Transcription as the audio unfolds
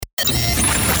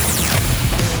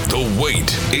The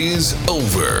wait is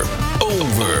over.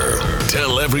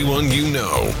 Tell everyone you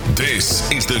know.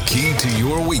 This is the key to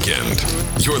your weekend.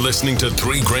 You're listening to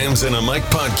 3 Grams and a Mic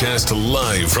podcast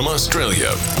live from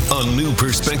Australia. A new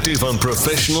perspective on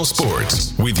professional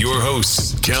sports with your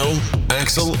hosts, Kel,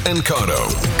 Axel, and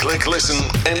Cotto. Click, listen,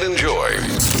 and enjoy.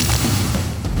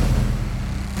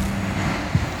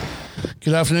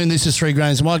 Good afternoon, this is 3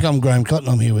 Grams Mike. I'm Graham Cotton.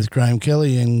 I'm here with Graham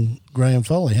Kelly and Graham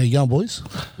Foley. How you going, boys?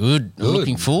 Good.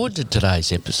 Looking forward to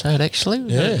today's episode, actually.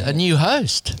 We've got a new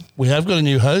host. We have got a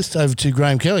new host. Over to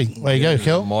Graham Kelly. There you go,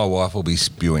 Kel. My wife will be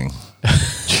spewing.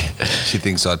 She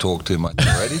thinks I talk too much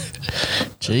already.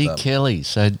 Kelly.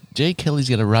 So G. Kelly's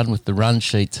going to run with the run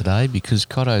sheet today because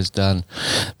Cotto's done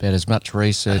about as much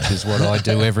research as what I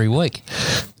do every week.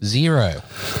 0.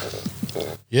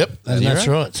 Yep, and that's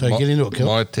right. So get into it, Kel.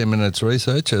 My 10 minutes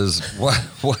research has won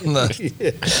the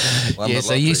Yeah,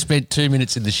 so you spent 2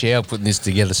 minutes in the shower putting this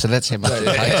together, so that's how much it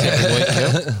takes every week,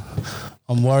 Kel.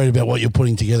 I'm worried about what you're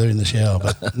putting together in the shower,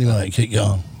 but anyway, keep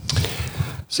going.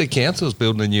 See, council's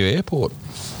building a new airport.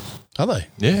 Are they?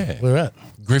 Yeah. Where at?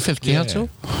 Griffith Council?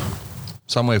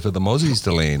 Somewhere for the Mozzies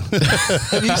to land.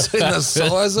 Have you seen the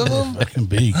size of them? Fucking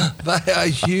big. They are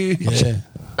huge. Yeah.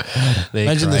 They're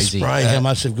Imagine crazy. the spray, how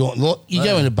much they've got. Look, you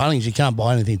go into Bunnings, you can't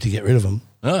buy anything to get rid of them.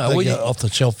 They go off the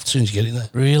shelf as soon as you get in there.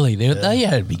 Really? They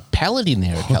had a big pallet in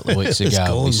there a couple of weeks ago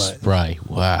gone, with mate. spray.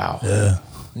 Wow. Yeah.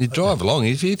 You drive along,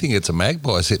 if you think it's a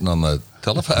magpie sitting on the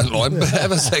telephone line, but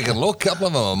have a second look. A couple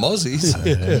of them are Mozzies.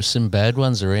 There's some bad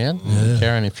ones around,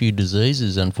 carrying a few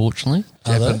diseases, unfortunately.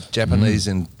 Japanese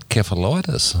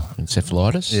encephalitis.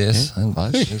 Encephalitis? Yes. Yeah.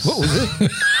 What was it?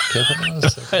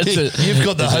 Encephalitis. You've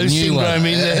got the There's a host new syndrome one.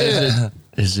 in there.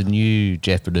 There's a new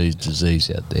Japanese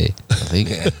disease out there, I think.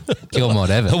 Kel might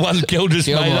have it. The one Kel just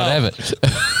Kel made might up. have it.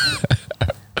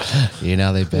 You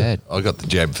know, they're bad. I got the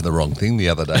jab for the wrong thing the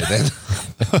other day then.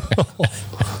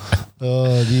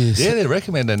 Oh, yes. Yeah, they're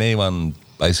recommending anyone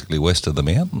basically west of the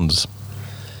mountains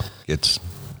gets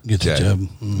Get the jab.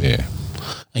 Yeah.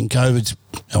 And COVID's,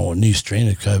 a new strand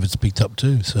of COVID's picked up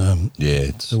too. So Yeah,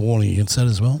 it's the warning against that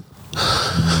as well.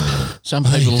 Some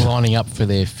people are lining up for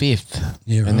their 5th,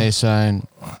 Yeah, right. and they're saying,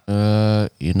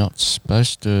 you're not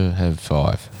supposed to have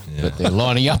 5. But they're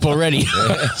lining up already.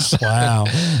 Wow.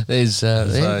 There's So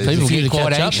people a few get to quite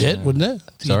catch up anxious. yet, wouldn't it?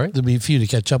 Sorry? There'd be a few to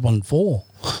catch up on 4.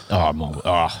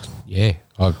 Yeah.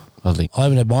 I think. I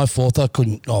haven't had my 4th. I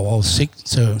couldn't. I was sick,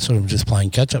 so sort of just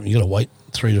playing catch up. You got to wait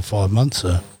 3 to 5 months.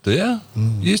 So do you?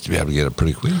 You used to be able to get it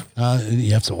pretty quick.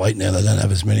 you have to wait now. They don't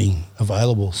have as many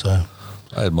available. So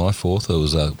I had my 4th. It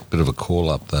was a bit of a call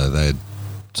up though. They had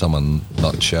someone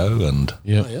not show and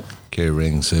Yeah. Kerry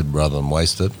Ring said rather than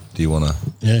waste it, do you want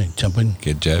to jump in.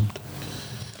 get jabbed?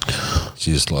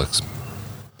 She just likes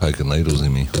poking needles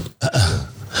in me.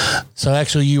 So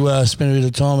actually, you spent a bit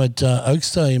of time at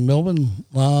Oaks Day in Melbourne.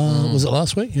 Was it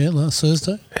last week? Yeah, last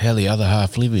Thursday. How the other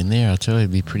half live in there, I tell you,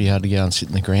 it'd be pretty hard to go and sit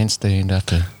in the grandstand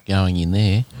after going in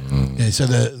there. Yeah. So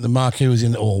the marquee was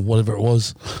in, or whatever it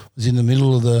was in the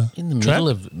middle of the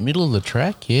track? middle of the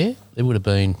track, yeah. There would have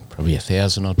been probably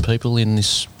 1,000 odd people in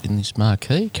this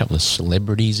marquee. A couple of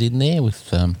celebrities in there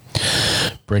with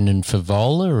Brendan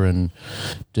Favola and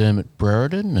Dermot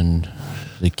Brereton and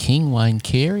the King, Wayne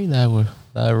Carey. They were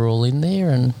all in there,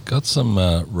 and Got some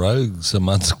rogues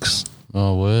amongst.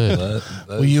 my word,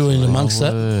 Were you in amongst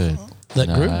my word. that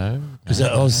group? No, Because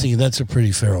I was thinking that's a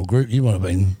pretty feral group. You might have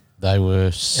been. they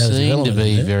were seen to element, be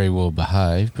yeah? very well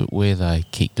behaved, but where they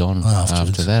kicked on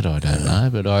after that, I don't know.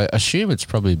 But I assume it's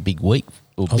probably a big week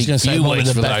or I was big gonna say few probably weeks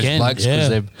the for back those end, blokes yeah. because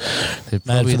they're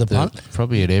Mad probably for the punt.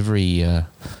 probably at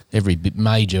every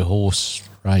major horse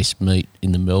race meet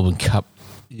in the Melbourne Cup.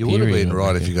 You would have period, been I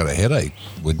right if reckon. you got a headache,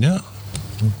 wouldn't you?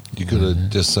 You could have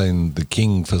just seen the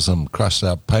King for some crushed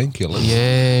up painkillers.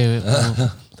 Yeah,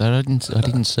 well, I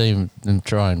didn't see them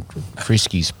try and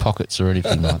frisk his pockets or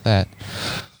anything like that.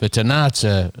 But no, it's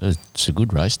a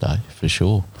good race day for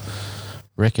sure.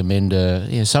 Recommend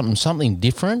something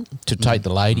different to take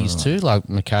the ladies to. Like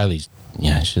Michaeli's,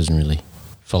 she doesn't really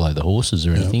follow the horses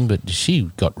or anything, but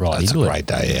she got right That's a into great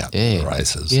day out. Yeah. The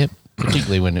races. Yep.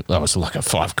 Particularly when it was like a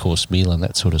 5-course meal and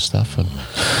that sort of stuff, and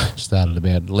started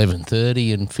about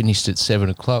 11:30 and finished at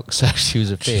 7:00. So she was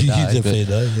a fair day. It's a fair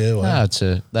day, yeah. Well.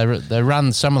 No, they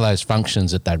run some of those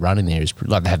functions that they run in there is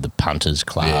like they have the punters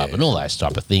club and all those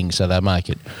type of things. So they make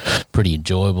it pretty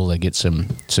enjoyable. They get some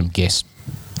guest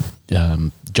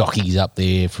jockeys up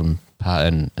there from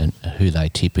and who they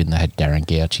tip in. They had Darren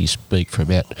Gauci speak for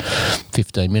about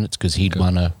 15 minutes because he'd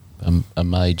won a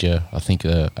major, I think,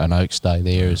 an Oaks Day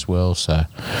there as well. So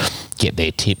get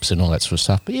their tips and all that sort of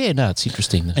stuff. But yeah, no, it's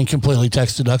interesting. And completely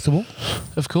tax deductible?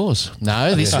 Of course.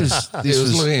 No, this was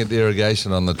looking at the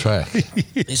irrigation on the track.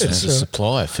 this was a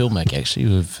supplier, Philmac, actually.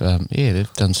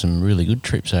 They've done some really good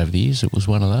trips over the years. It was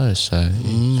one of those. So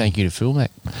thank you to Philmac.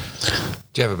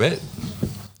 Did you have a bet?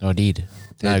 I did.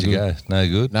 How'd you go? No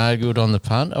good? No good on the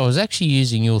punt. I was actually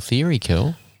using your theory,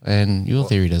 Kel, and your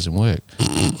theory doesn't work.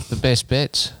 The best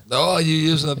bets. Oh,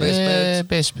 you're using the best bets? Yeah,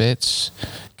 best bets.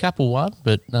 Couple won,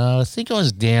 but I think I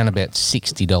was down about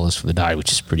 $60 for the day,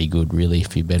 which is pretty good, really,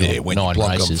 if you bet on when 9 you block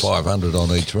races. them 500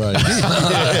 on each race.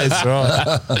 That's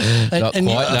right. And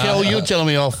Kel, you were telling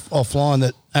me offline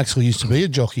that Axel used to be a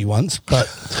jockey once, but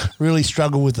really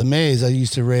struggled with the mares. They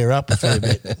used to rear up a fair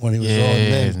bit when he was riding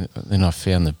them. Then I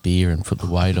found the beer and put the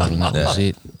weight on, and that was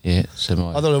it. Yeah, so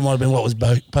I thought it might have been what was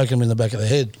poking him in the back of the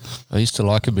head. I used to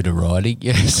like a bit of riding,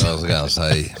 yes. I was going to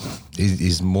say,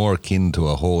 he's more akin to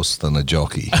a horse than a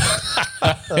jockey.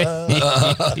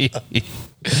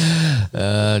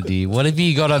 Oh, dear. What have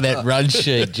you got on that run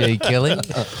sheet, G. Kelly?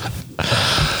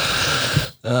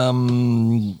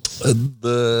 The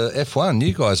F1,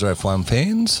 you guys are F1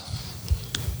 fans.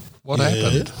 What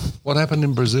happened? What happened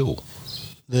in Brazil?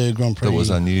 The Grand Prix. That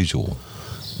was unusual.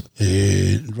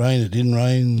 It rained, it didn't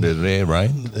rain. The rare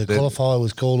rain. The qualifier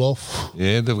was called off.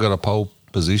 Yeah, they've got a pole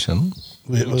position.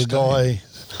 It was a guy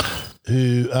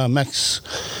who, Max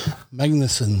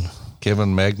Magnussen.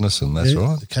 Kevin Magnussen, that's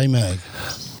right. The K-Mag.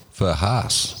 For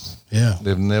Haas. Yeah.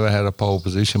 They've never had a pole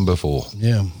position before.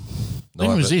 Yeah.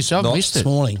 When was this? I've missed it.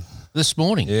 This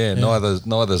morning. Yeah,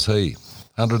 neither's he.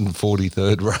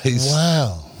 143rd race.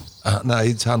 Wow. No,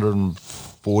 he's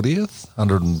 140th.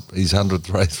 He's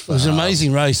 100th race. It was an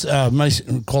amazing race,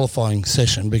 amazing qualifying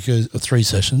session because 3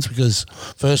 sessions. Because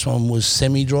first one was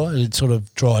semi-dry; it had sort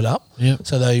of dried up. Yeah.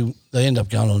 So they end up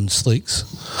going on slicks,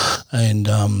 and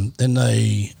then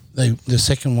the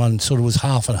second one sort of was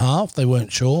half and half. They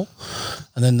weren't sure,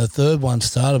 and then the third one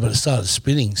started, but it started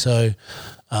spinning. So.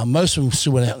 Most of them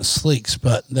still went out in slicks,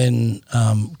 but then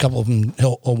a couple of them,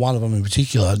 or one of them in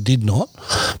particular, did not.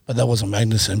 But that wasn't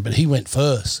Magnussen. But he went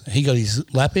first. He got his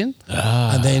lap in,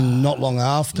 and then not long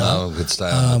after, no one could stay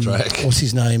on the track. What's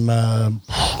his name? The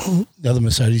other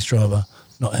Mercedes driver,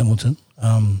 not Hamilton.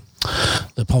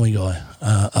 The Pommy guy,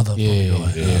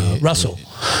 Russell.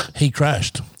 He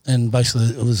crashed, and basically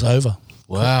it was over.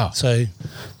 Wow! So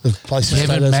the place is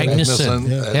Kevin Magnussen.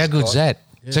 Yeah. How good's that?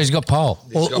 So he's got pole.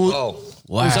 He's got pole.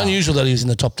 Wow. It was unusual that he was in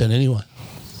the top 10 anyway.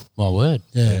 My word.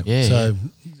 Yeah. Yeah. So,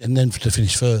 and then to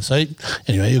finish first. So,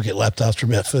 anyway, he'll get lapped after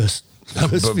about first.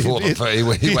 Before he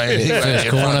went First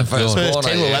corner. First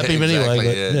 10 will lap him anyway.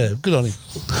 But yeah, good on him.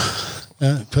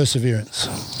 Perseverance.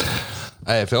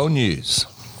 AFL news.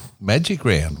 Magic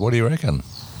round. What do you reckon?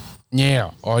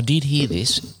 Now, I did hear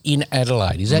this in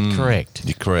Adelaide. Is that correct?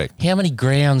 You're correct. How many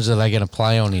grounds are they going to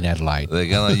play on in Adelaide? They're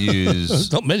going to use...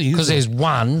 Not many, Because there's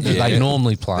one that they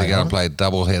normally play They're going on. to play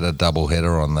double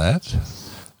header on that.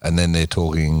 And then they're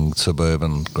talking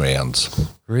suburban grounds.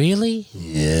 Really?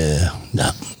 Yeah.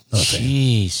 No.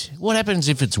 Jeez. What happens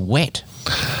if it's wet?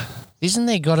 Isn't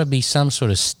there got to be some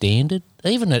sort of standard?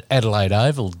 Even at Adelaide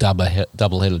Oval, double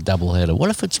header. What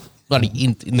if it's bloody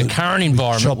in the current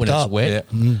environment when it's wet?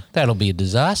 Yeah. That'll be a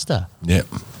disaster. Yep.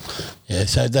 Yeah,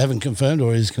 so they haven't confirmed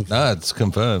or is confirmed? No, it's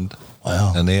confirmed.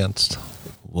 Wow. Announced.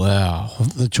 Wow.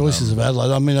 The choices of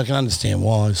Adelaide, I mean, I can understand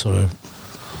why, sort of.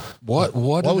 Why do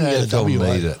wouldn't the you get a AFL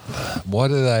WA? need it? Why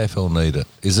do the AFL need it?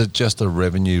 Is it just a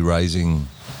revenue raising?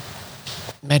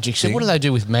 Magic. So what do they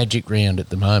do with Magic Round at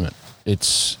the moment?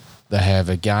 They have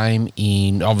a game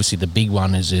in, obviously the big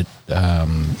one is at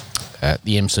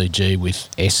the MCG with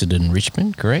Essendon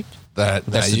Richmond, correct?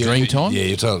 That's the dream time? Yeah,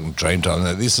 you're talking dream time.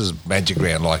 Now, this is Magic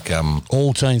Round like...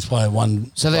 All teams play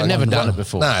one. So they've never done it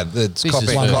before? No, it's This copy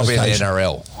is of the station.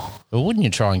 NRL. Well, wouldn't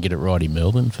you try and get it right in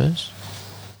Melbourne first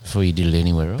before you did it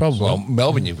anywhere else? Probably. Well,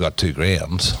 Melbourne, you've got 2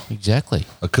 grounds. Exactly.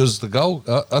 Because the Gold...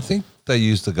 I think they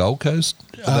use the Gold Coast.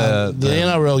 The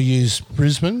NRL use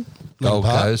Brisbane, Gold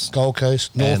Coast. Gold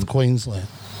Coast, North and- Queensland.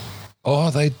 Oh,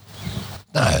 they...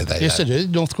 No, they Yes, they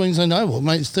don't. do. North Queensland Oval,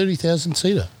 mate, it's 30,000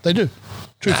 seater. They do. No,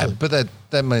 Truthfully. but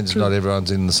that means not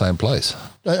everyone's in the same place.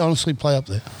 They honestly play up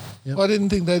there. Yep. I didn't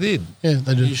think they did. Yeah,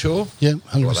 they do. Are you sure? Yeah,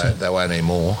 Well, 100%. they won't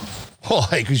anymore. Why?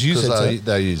 Because you said Because so.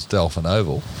 they use Dolphin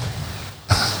Oval.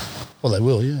 Well, they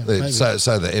will, yeah. maybe. So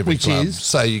that every Which club, is?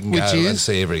 so you can Which go and is?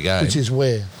 see every game. Which is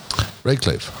where?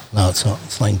 Redcliffe. No, it's not.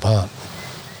 It's Lang Park.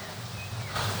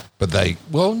 But they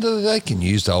can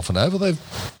use Dolphin Oval. They've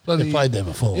They played there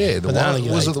before. Yeah, But they only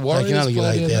get was it eight- the Warriors? They can only get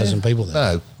played 8,000 people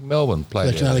there. No, Melbourne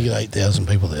played They can only get 8,000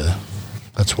 people there.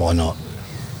 That's why not.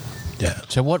 Yeah.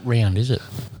 So what round is it?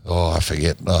 Oh, I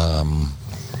forget.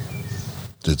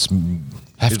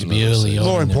 Have to be early on.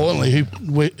 More importantly, who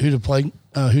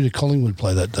did Collingwood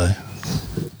play that day?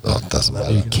 Oh, it doesn't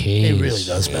matter. Who cares? It really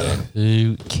does matter.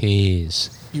 Who cares?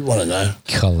 You want to know?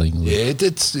 Collingwood. Yeah,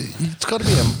 it's got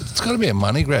to be a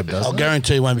money grab, doesn't I'll it?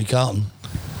 guarantee it won't be Carlton.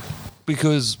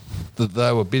 Because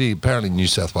they were bidding. Apparently, New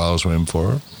South Wales were in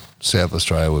for it. South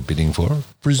Australia were bidding for it.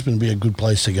 Brisbane would be a good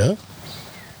place to go. Have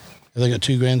they got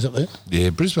 2 grands up there?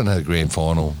 Yeah, Brisbane had a grand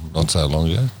final not so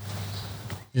long ago.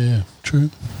 Yeah, true.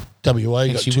 WA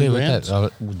got 2 where grands.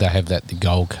 would they have that, the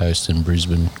Gold Coast and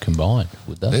Brisbane combined,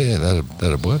 would they? Yeah,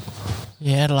 that'd work.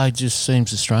 Yeah, Adelaide just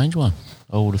seems a strange one,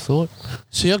 I would have thought.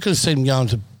 See, I could have seen them going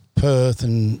to Perth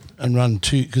and run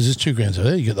 2, because there's 2 grounds over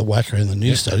there. You get the Wacker and the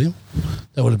new stadium.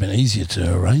 That would have been easier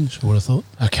to arrange, I would have thought.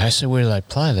 Okay, so where do they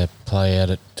play? They play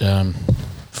out at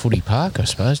Footy Park, I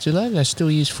suppose, do they? They still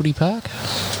use Footy Park?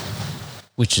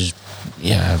 Which is,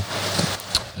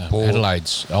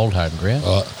 Adelaide's old home ground.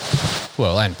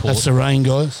 Well, and Port. That's the rain,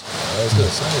 guys. I was going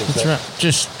to say, That's right.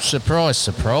 Just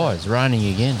surprise,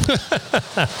 raining again.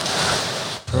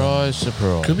 Surprise.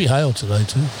 Could be hail today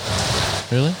too.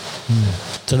 Really?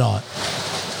 Tonight.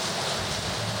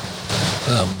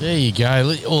 There you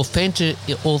go.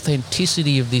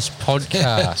 Authenticity of this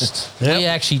podcast. Yep. We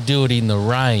actually do it in the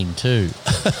rain too.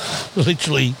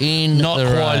 Literally In not the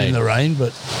quite rain. in the rain,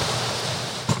 but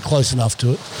close enough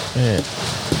to it. Yeah.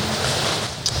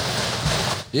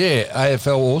 Yeah,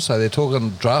 AFL also, they're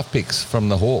talking draft picks from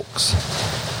the Hawks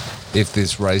if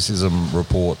this racism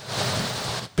report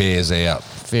bears out.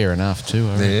 Fair enough too.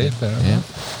 I reckon. Yeah, fair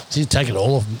enough. So you take it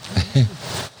all of them.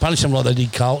 Punish them like they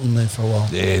did Carlton there for a while.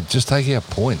 Yeah, just take our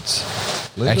points.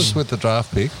 Leave us Actually- with the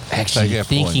draft pick. Actually, take our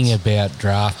thinking points. about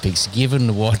draft picks,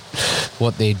 given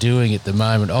what they're doing at the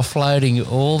moment, offloading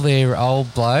all their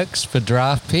old blokes for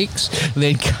draft picks,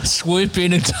 then swoop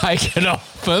in and take it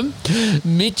off them.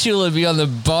 Mitchell will be on the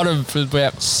bottom for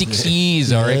about 6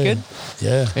 years, I reckon.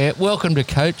 Yeah. Welcome to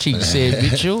coaching, Sam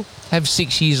Mitchell. Have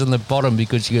 6 years on the bottom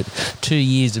because you got 2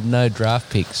 years of no draft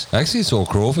picks. I actually saw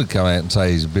Crawford come out and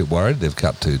say he's a bit worried they've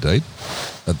cut too deep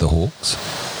at the Hawks.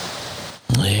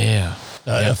 Yeah.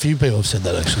 A few people have said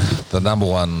that actually. The number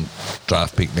 1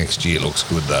 draft pick next year looks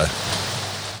good though.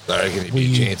 I reckon he'd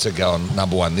be a chance of going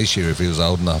number 1 this year if he was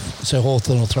old enough. So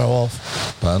Hawthorn will throw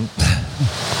off. Pun.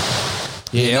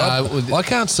 Yeah, I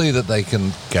can't see that they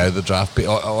can go the draft pick.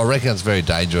 I reckon it's very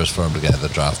dangerous for them to go the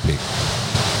draft pick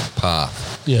path.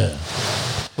 Yeah.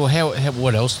 well, how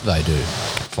what else do they do?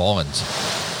 Fines.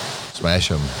 Smash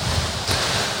them.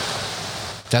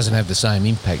 Doesn't have the same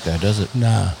impact though, does it?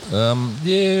 Nah.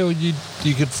 Yeah,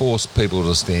 you could force people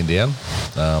to stand down.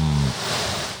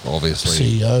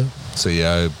 Obviously,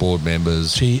 CEO, board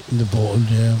members, The board,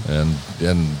 yeah.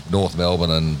 and North Melbourne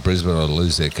and Brisbane will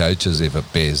lose their coaches if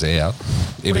it bears out.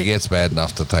 If it gets bad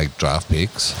enough to take draft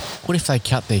picks. What if they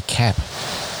cut their cap?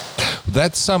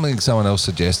 That's something someone else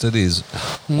suggested is,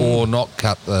 or not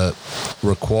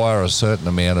require a certain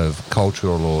amount of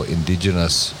cultural or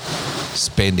Indigenous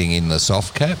spending in the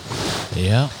soft cap.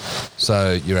 Yeah.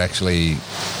 So you're actually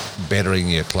bettering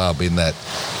your club in that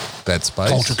space.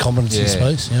 Culture competency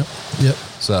space, yep.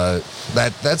 So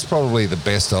that's probably the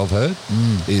best I've heard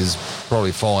is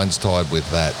probably fines tied with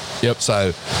that. Yep.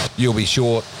 So you'll be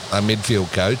short a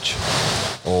midfield coach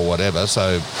or whatever,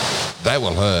 so that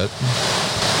will hurt.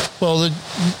 Well,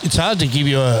 it's hard to give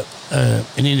you an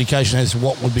indication as to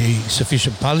what would be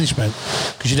sufficient punishment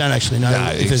because you don't actually know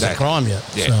if there's a crime yet.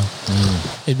 Yeah.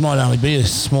 So it might only be a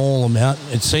small amount.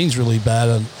 It seems really bad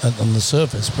on the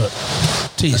surface, but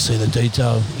till you see the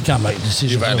detail, you can't make a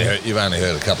decision. You've only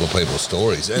heard a couple of people's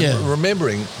stories. And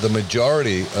remembering the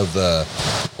majority of the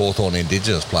Hawthorn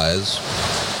Indigenous players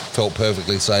felt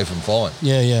perfectly safe and fine.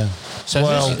 Yeah. So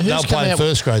well, who's they'll play in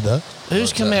first grade though.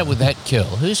 Who's come out with that, Kel?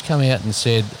 Who's come out and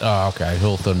said, "Oh, okay,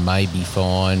 Hawthorn may be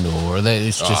fined," or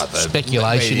it's just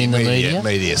speculation in the media?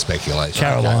 Media speculation.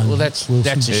 Caroline. Okay. Well, that's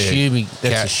assuming.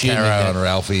 That's assuming. Caro that. and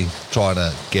Ralphie trying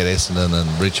to get Essendon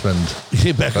and Richmond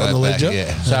Back on the ledger.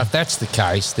 Yeah. So if that's the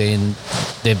case, then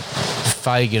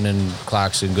Fagan and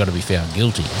Clarkson got to be found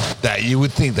guilty. That you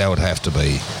would think they would have to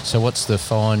be. So what's the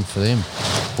fine for them?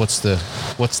 What's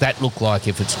that look like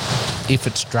if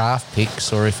it's draft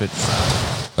picks or if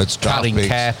it's cutting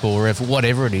cap or if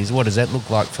whatever it is? What does that look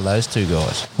like for those two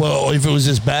guys? Well, if it was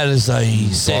as bad as they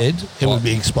said, it would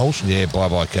be expulsion. Yeah,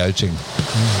 bye coaching.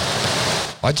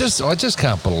 I just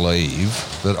can't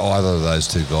believe that either of those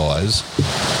two guys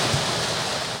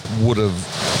would have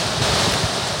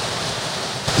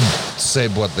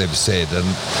said what they've said, and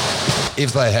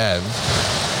if they have,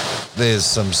 there's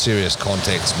some serious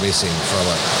context missing from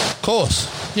it. Of course.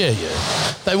 Yeah.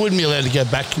 They wouldn't be allowed to go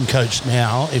back and coach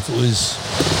now if it was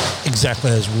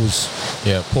exactly as was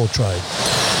portrayed.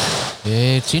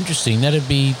 Yeah, it's interesting. That'd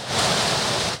be...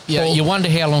 Yeah, you wonder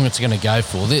how long it's going to go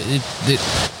for.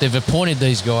 They've appointed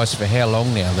these guys for how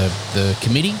long now? The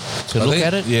committee to look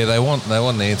at it. Yeah, they want the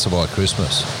answer by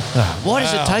Christmas. Why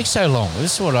does it take so long?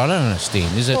 This is what I don't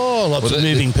understand. Is it? Lots of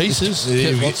moving pieces.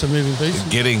 Lots of moving pieces.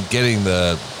 Getting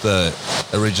the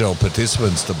original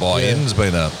participants to buy in has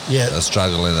been a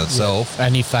struggle in itself.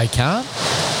 And if they can't,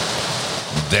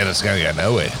 then it's going to go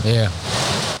nowhere. Yeah.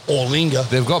 Or linger.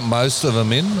 They've got most of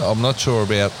them in. I'm not sure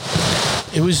about.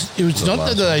 It was not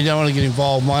that they don't want to get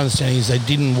involved. My understanding is they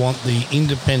didn't want the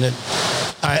independent,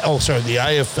 the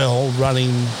AFL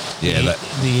running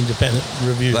the independent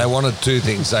review. They wanted two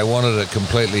things. They wanted it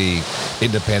completely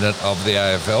independent of the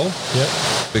AFL.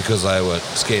 Yep. Because they were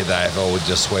scared the AFL would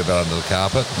just sweep it under the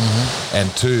carpet. Mm-hmm.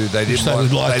 And two, they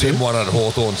didn't want it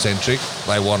Hawthorn centric.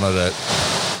 They wanted it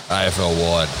AFL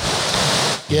wide.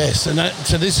 Yes, and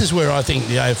so this is where I think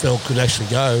the AFL could actually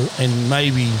go and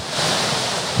maybe,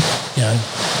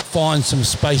 find some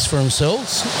space for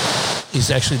themselves, is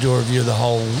actually do a review of the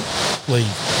whole league.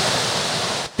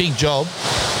 Big job.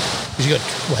 Because you got,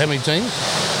 how many teams?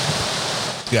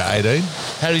 Yeah, 18.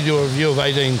 How do you do a review of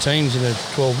 18 teams in a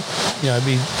 12, it'd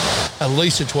be at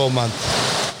least a 12-month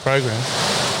program.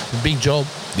 It's a big job.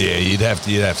 Yeah, you'd have to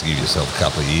give yourself a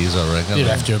couple of years, I reckon. You'd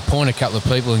have to appoint a couple of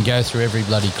people and go through every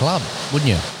bloody club, wouldn't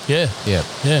you? Yeah. Yeah.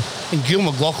 Yeah. And Gil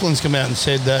McLaughlin's come out and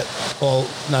said that, well,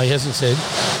 no, he hasn't said.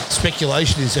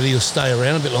 Speculation is that he'll stay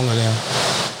around a bit longer now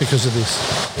because of this.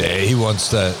 Yeah, he wants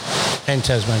to... And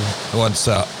Tasmania. He wants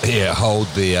to, hold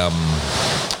the...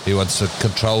 he wants to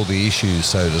control the issues,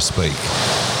 so to speak.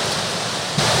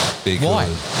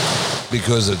 Why?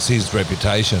 Because it's his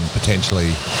reputation,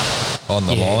 potentially... on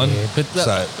the line. But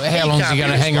how long is he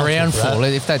going to hang around for?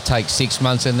 If that takes 6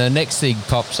 months and the next thing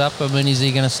pops up, I mean, is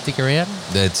he going to stick around?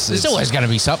 There's always going to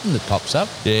be something that pops up.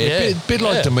 Yeah. Bit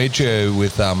like Demetrio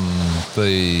with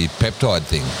the peptide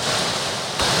thing.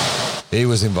 He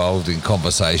was involved in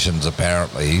conversations,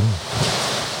 apparently,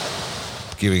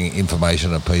 giving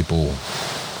information to people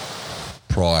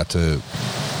prior to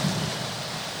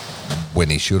when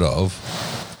he should have.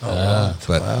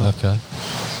 Okay.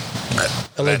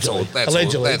 Allegedly.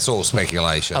 That's all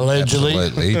speculation. Allegedly.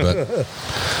 Absolutely, but...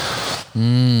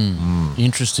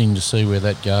 Interesting to see where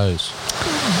that goes.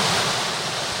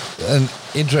 An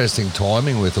interesting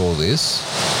timing with all this.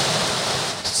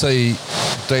 See,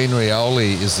 Dean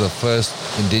Rioli is the first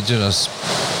Indigenous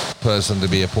person to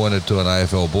be appointed to an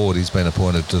AFL board. He's been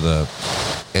appointed to the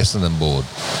Essendon board.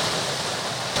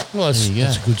 Well, that's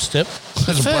a good step.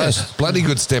 It's a bloody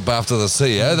good step after the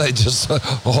CEO. They just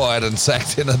hired and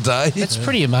sacked in a day. It's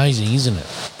pretty amazing, isn't it?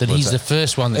 That he's the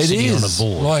first one that's sitting on a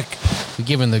board.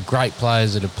 Given the great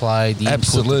players that have played, the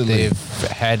input that they've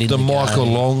had in the Michael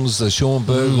game. Longs, the Sean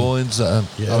Burgoynes. I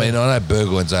mean, I know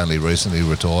Burgoyne's only recently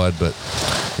retired, but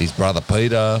his brother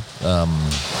Peter.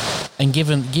 And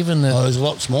given that there's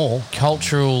lots more.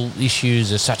 Cultural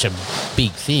issues are such a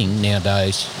big thing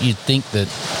nowadays, you'd think that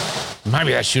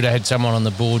maybe they should have had someone on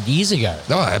the board years ago.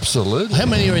 Oh, absolutely. How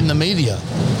many are in the media?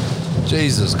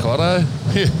 Jesus, Cotto.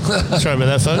 Sorry about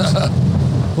that, folks.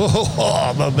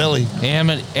 Oh, my belly. How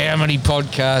many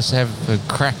podcasts have a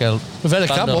cracker? We've had a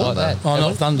couple. Like that. Oh,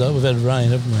 not thunder. We've had rain,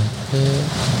 haven't we?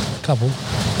 A couple.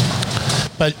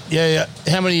 But,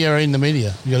 how many are in the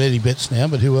media? You've got Eddie Betts now,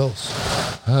 but who else?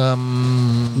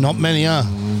 Not many are.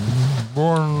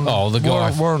 Warren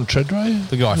Treadray?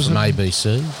 The guy from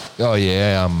ABC. Oh,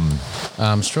 yeah.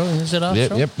 Armstrong, is it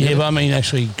Armstrong? Yep. Yeah, but I mean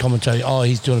actually commentating. Oh,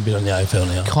 he's doing a bit on the AFL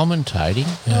now. Commentating?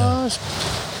 Yeah.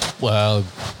 Well,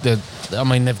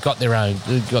 they've got their own.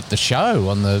 They've got the show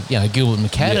on the, Gilbert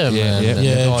McAdam and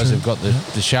the guys have got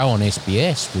the show on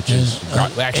SBS, which is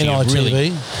great. Actually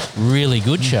NITV. a really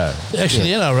good show.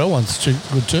 Actually, the NRL one's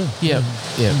good too. Yeah.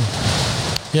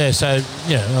 Yeah, so,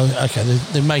 okay,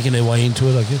 they're making their way into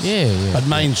it, I guess. Yeah. But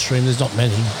mainstream, there's not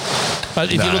many. But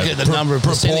if you look at the number of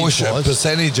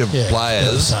percentage of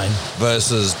players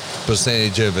versus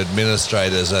percentage of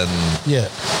administrators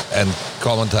and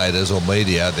commentators or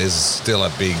media, there's still a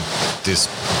big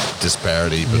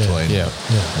disparity between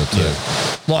the two. Yeah.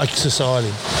 Like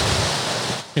society,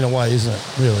 in a way, isn't it,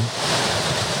 really?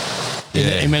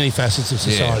 In many facets of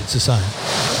society, it's the same.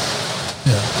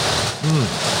 Yeah.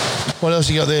 What else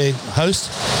you got there, host?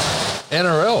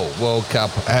 NRL World Cup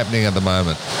happening at the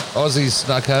moment. Aussies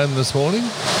snuck home this morning.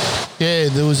 Yeah,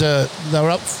 they were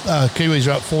up, Kiwis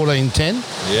were up 14-10.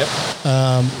 Yep.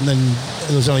 And then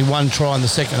there was only one try in the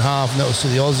second half, and that was to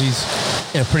the Aussies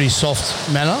in a pretty soft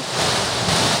manner.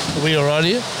 Are we all right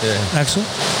here? Yeah. Axel?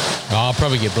 I'll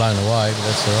probably get blown away, but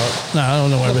that's all right. No, I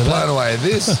don't worry about that. Blown away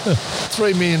this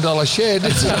 $3 million shed.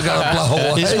 It's not going to blow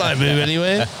away. This won't move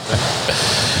anywhere.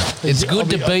 It's good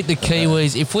to beat the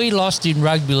Kiwis. If we lost in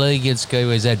rugby league against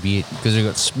Kiwis, that'd be it, because we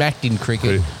got smacked in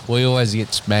cricket. We always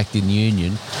get smacked in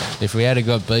union. If we had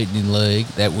got beaten in league,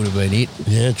 that would have been it.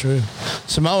 Yeah, true.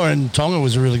 Samoa and Tonga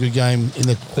was a really good game in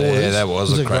the quarters. Yeah, that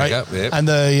was a crack great, up, yeah. And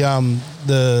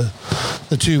the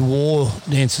two war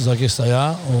dancers, I guess they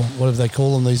are, or whatever they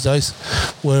call them these days,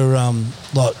 were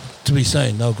like to be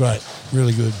seen. They were great,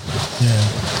 really good.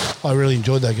 Yeah, I really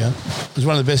enjoyed that game. It was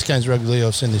one of the best games of rugby league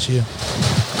I've seen this year.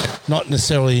 Not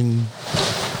necessarily in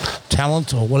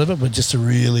talent or whatever, but just a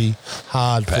really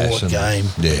hard-fought game.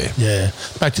 Yeah. Yeah.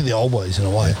 Back to the old ways in a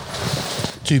way.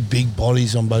 Two big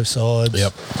bodies on both sides.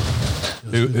 Yep.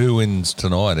 Who wins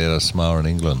tonight out of Samoa and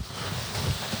England?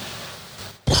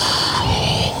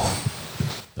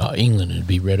 Oh, England would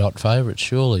be red-hot favourites,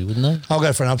 surely, wouldn't they? I'll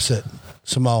go for an upset.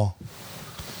 Samoa.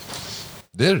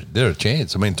 They're a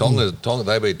chance. I mean, Tonga,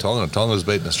 they beat Tonga, and Tonga's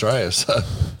beaten Australia, so...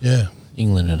 Yeah.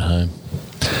 England at home.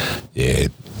 Yeah,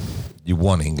 you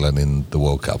won England in the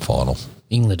World Cup final.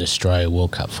 England-Australia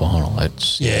World Cup final.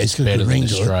 That's it's got a better good than ring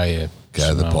to it. Australia.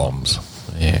 Go the Samoa. Bombs.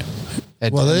 Yeah.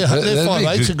 Well, they're that'd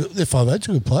 5'8's be a good. They're 5'8's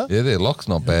a good player. Yeah, their lock's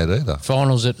not bad either.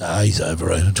 Finals at Nah, he's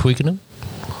overrated. Twickenham?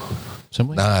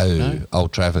 Somewhere? No,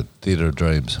 Old Trafford, Theatre of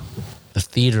Dreams. The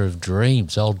Theatre of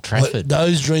Dreams, Old Trafford.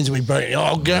 Those dreams will be broken.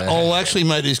 I'll actually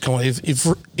make this comment.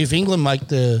 If England make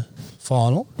the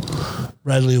final,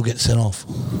 Radley will get sent off.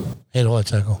 Head high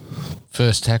tackle.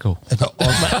 First tackle.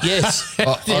 Yes.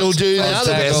 He'll do the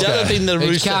other thing the He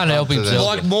Roosters can't help himself.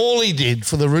 like Morley did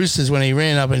for the Roosters when he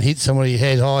ran up and hit somebody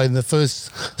head high in the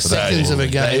first seconds of a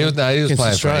game. He was playing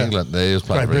Australia. for England. He was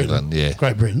playing for Great England, Britain. yeah.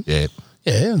 Great Britain. Yeah.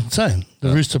 Yeah, same. The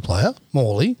Rooster player,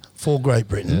 Morley, for Great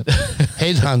Britain,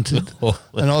 headhunted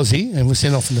an Aussie and was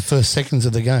sent off in the first seconds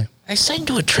of the game. They seem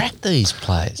to attract these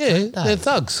players. Yeah, don't they? they're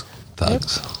thugs.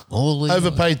 Thugs. Morley,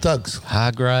 Overpaid thugs.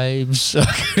 Hargraves.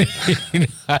 Kiwis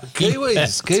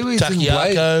didn't play.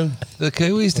 Takiako. The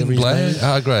Kiwis didn't play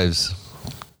Hargraves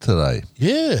today.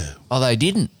 Yeah. Oh, they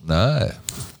didn't? No.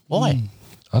 Why?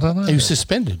 I don't know. He was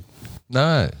suspended.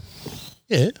 No.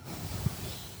 Yeah,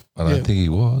 I don't think he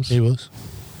was. he was.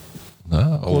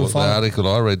 No. Or the Quarterfinal. article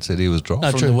I read said he was dropped.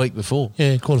 No, From true. the week before.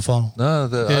 Yeah, quarterfinal. No,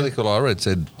 the Yeah. article I read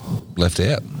said left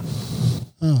out.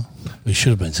 Oh, he should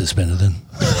have been suspended then.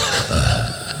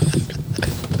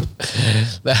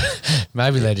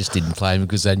 Maybe they just didn't play him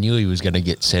because they knew he was going to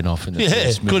get sent off in the Yeah,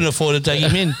 first minute. couldn't afford to take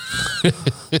him in.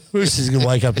 Roosters going to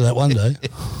wake up to that one day.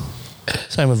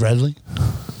 Same with Radley.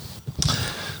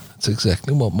 That's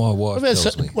exactly what my wife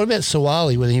tells me. What about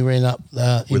Sawali when he ran up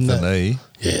With in the knee.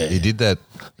 Yeah. He did that.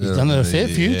 He's done it a fair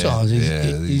few times.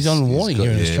 He's on warning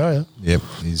here in Australia. Yep.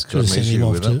 He's got Should have an sent him issue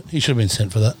off with too. it. He should have been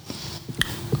sent for that.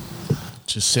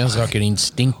 Just sounds like an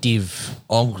instinctive...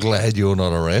 I'm glad you're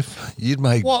not a ref. You'd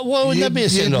make. Why wouldn't that be a you'd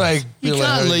send off? make You Billy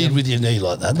can't lead Hogan- with your knee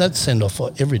like that. That's send off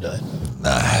every day.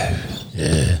 No.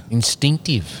 Yeah.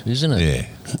 Instinctive, isn't it? Yeah.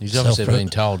 He's obviously Self-pre- been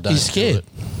told don't He's scared.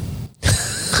 do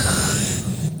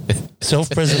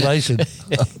Self-preservation.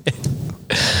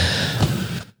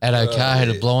 Addo Carr had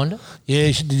a blinder. Yeah,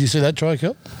 did you see that try,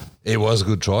 Kel? It was a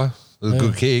good try. It was a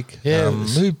good kick. Yeah, it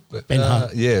was Ben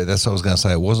Hunt. Yeah, that's what I was going to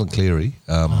say. It wasn't Cleary.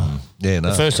 Yeah, no.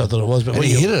 At first I thought it was, but And when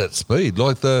he you hit it at speed.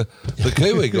 Like the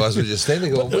Kiwi guys were just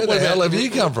standing going, where the hell have you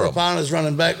come from? Rapana's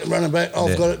running back. Oh,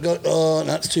 Yeah. got it. Oh,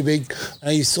 no, it's too big.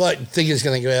 And he's like, thinking it's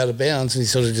going to go out of bounds, and he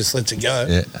sort of just lets it go.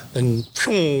 Yeah. And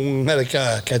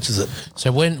Addo catches it.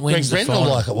 So when's Greg the Brentford final?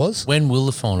 like it was. When will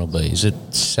the final be? Is it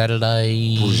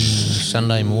Saturday,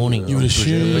 Sunday morning? You would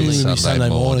assume it would be Sunday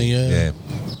morning, yeah.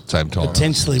 Same time.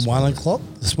 Potentially 1 o'clock.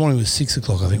 This morning was 6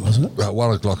 o'clock, I think, wasn't it? Well,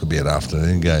 1 o'clock would be an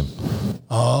afternoon game.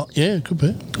 Oh, yeah, it could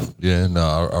be. Yeah,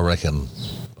 no, I reckon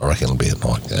it'll be a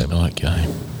night game. Night game.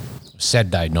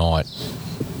 Saturday night,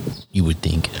 you would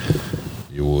think.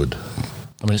 You would.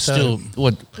 I mean, it's still...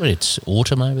 What? It's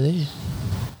autumn over there.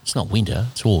 It's not winter.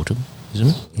 It's autumn, isn't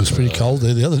it? It was pretty cold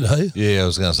there the other day. Yeah, I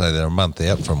was going to say they're a month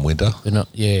out from winter. They're not...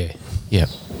 Yeah. Yeah.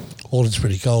 Autumn's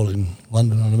pretty cold in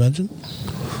London, I'd imagine.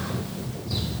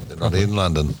 They're not in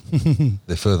London.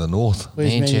 They're further north. Where's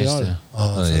Man Manchester. United? Oh,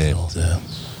 Oh, further yeah. north, yeah.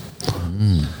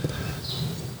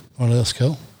 What else,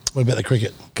 Kel? What about the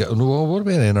cricket? Well, what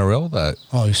about NRL, though?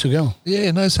 Oh, you still going?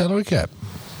 Yeah, no salary cap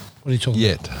What are you talking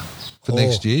yet for Oh.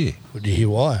 next year. about? Did you hear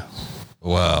why?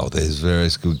 Wow, there's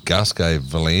various good. Gus gave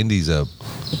Volandis a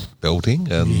belting,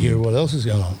 Did you hear and what else is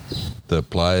going on? the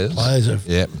players. Players are,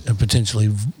 Yep. are potentially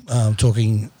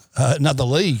talking another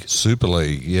league. Super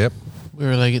League, yep.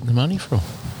 Where are they getting the money from?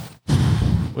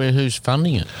 Who's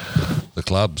funding it? The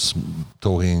clubs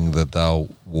talking that they'll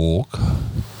walk.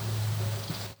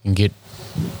 And get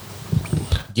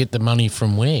the money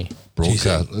from where?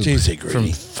 Broadcast. Geez, they're From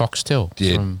greedy. Foxtel.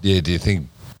 Yeah, From, do you think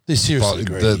They're seriously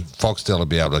greedy. Foxtel will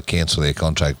be able to cancel their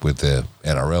contract with the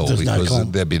NRL There's no because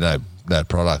con- there'd be no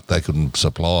product they couldn't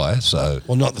supply. So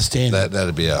Well, not the standard.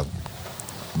 that'd be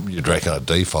you'd reckon, a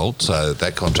default. So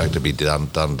that contract would be done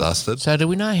dusted. So do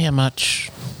we know how much?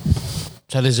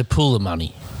 So there's a pool of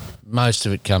money. Most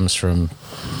of it comes from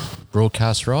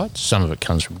broadcast rights. Some of it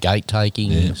comes from gate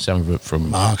taking. Some of it from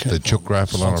Market. The chook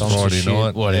raffle on a Friday sponsorship,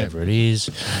 night, whatever it is.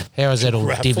 How is that all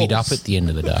Raffles. divvied up at the end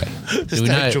of the day? There's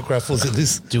no chook raffles in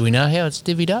this. Do we know how it's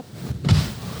divvied up?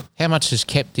 How much is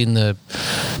kept in the?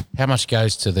 How much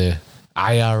goes to the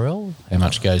ARL? How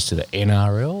much goes to the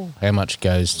NRL? How much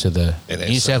goes to the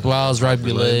New South Wales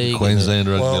Rugby League? Queensland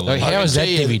Rugby Well, League. How is that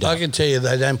divvied I up? can tell you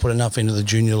they don't put enough into the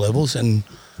junior levels, and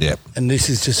Yep. this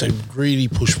is just a greedy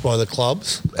push by the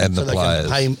clubs And the they players.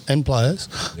 can pay, and players,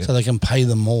 Yep. so they can pay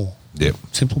them more. Yep.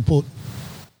 Simple put.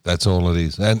 That's all it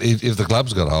is. And if the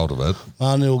club's got hold of it,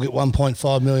 Marnie will get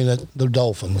 1.5 million at the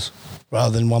Dolphins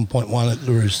rather than 1.1 at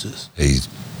the Roosters.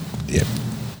 yep.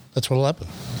 That's what'll happen.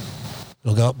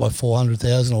 It'll go up by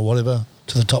 400,000 or whatever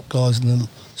to the top guys in the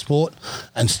sport,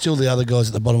 and still the other guys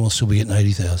at the bottom will still be getting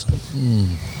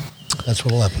 80,000. That's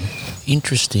what'll happen.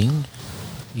 Interesting.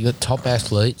 You got top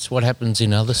athletes. What happens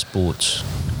in other sports?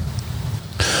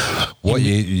 What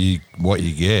you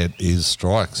get is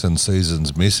strikes and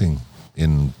seasons missing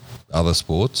in other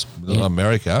sports. In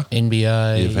America,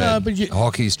 NBA. you've had but you-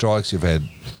 hockey strikes, you've had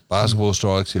basketball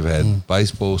strikes, you've had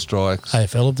baseball strikes.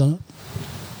 AFL have done it.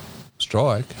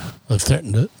 Strike. They've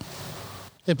threatened it.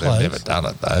 They're They've players. never done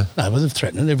it though. No, but they've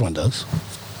threatened it. Everyone does.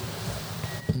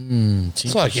 It's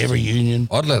It's like every union.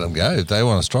 I'd let them go if they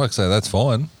want to strike. Say that's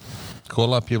fine.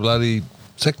 Call up your bloody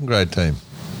second grade team.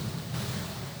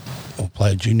 Or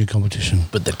play a junior competition.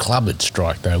 But the club would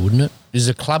strike, though, wouldn't it? Is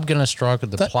the club going to strike or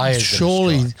the players?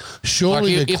 Surely Like,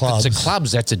 the if clubs. it's the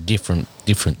clubs, that's a different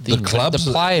thing. The But clubs,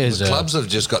 the players, the clubs have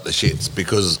just got the shits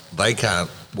because they can't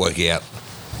work out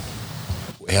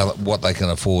what they can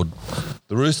afford.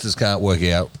 The Roosters can't work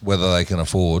out whether they can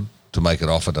afford to make an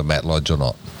offer to Matt Lodge or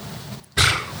not.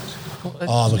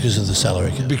 Oh, because of the salary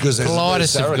cap. Because there's Politis have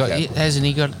salary got, cap. hasn't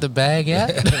he got the bag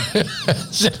out?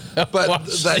 But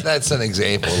that's an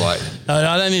example. Like, No,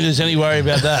 I don't think there's any worry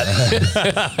about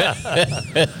that.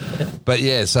 but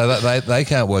yeah, so that they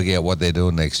can't work out what they're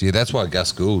doing next year. That's why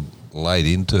Gus Gould laid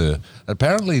into.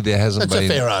 Apparently, there hasn't That's a been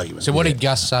fair argument. So what did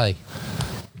Gus say?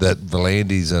 that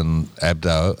Volandis and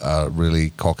Abdo are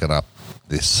really cocking up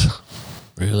this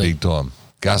Really? big time.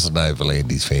 Gus is no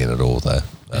Volandis fan at all, though.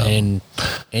 And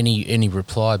any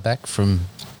reply back from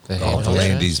the head honcho?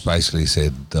 Volandis basically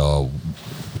said,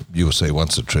 you'll see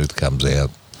once the truth comes out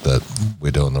that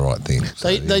we're doing the right thing. So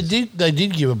They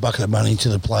did give a bucket of money to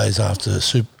the players after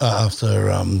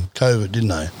COVID, didn't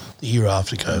they? The year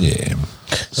after COVID. Yeah.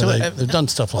 So they've done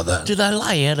stuff like that. Do they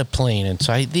lay out a plan and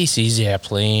say, this is our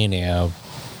plan, Yeah.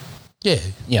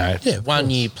 yeah, of 1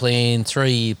 course. year plan,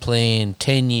 3 year plan,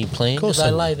 10-year plan? Of course Do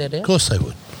they would. lay that out? Of course they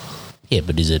would. Yeah,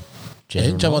 but is it Yeah,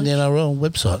 general jump on the knowledge? NRL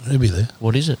website. It'll be there.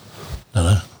 What is it? No,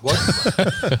 no.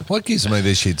 What gives me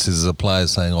the shits is the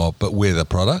players saying, but we're the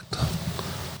product.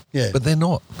 Yeah. But they're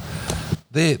not.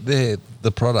 They're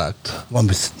the product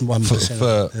 1%.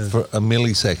 for a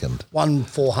millisecond.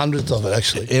 1/400th of it,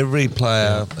 actually. Every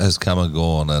player has come and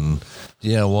gone, and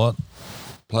you know what?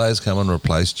 Players come and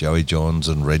replace Joey Johns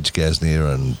and Reg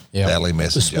Gasnier and Yeah. Valley The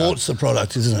Messenger. sport's the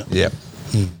product, isn't it? Yep.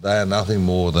 They are nothing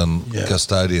more than Yeah.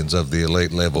 custodians of the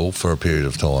elite level for a period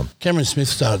of time. Cameron Smith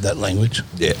started that language.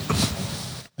 Yeah.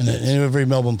 And every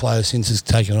Melbourne player since has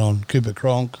taken on. Cooper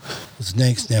Cronk was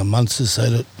next. Now Munster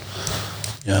said it.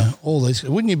 You know, all these.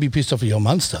 Wouldn't you be pissed off at your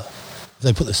Munster if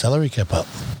they put the salary cap up?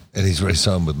 And he's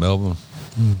re-signed with Melbourne.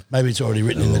 Maybe it's already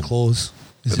written in the clause.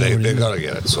 Is But it already they've in got to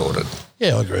get it sorted.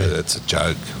 Yeah, I agree. It's a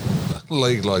joke. A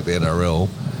league like the NRL,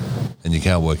 and you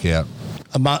can't work out.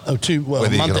 A month or two. Well,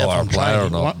 Whether a you month can out hire from a player or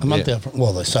training. not. A month Yeah. out from.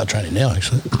 Well, they start training now,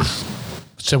 actually.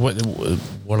 So what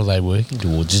are they working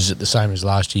towards? Is it the same as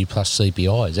last year plus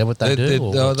CPI? Is that what they do?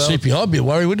 or- CPI would be a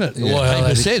worry, wouldn't it? Well,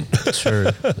 8%. True.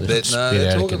 It's a bit out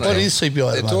of control. What is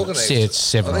CPI at the moment? Yeah, it's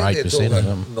 7 or 8% of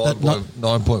them.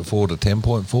 9.4 to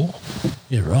 10.4.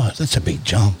 Yeah, right. That's a big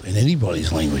jump in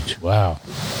anybody's language. Wow.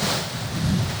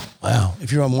 Wow.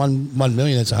 If you're on 1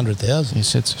 million, that's 100,000.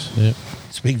 Yes, yeah.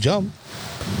 It's a big jump.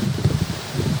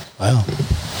 Wow.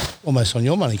 Almost on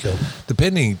your money, Kel.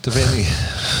 Depending.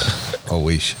 I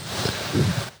wish.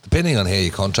 Depending on how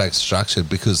your contract's structured,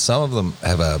 because some of them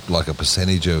have a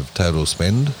percentage of total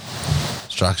spend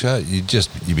structure,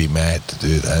 you'd be mad to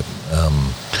do that.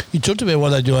 You talked about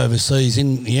what they do overseas.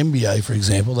 In the NBA, for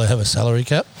example, they have a salary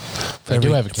cap. They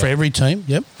do have a cap. For every team,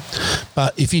 yep.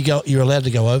 But if you're allowed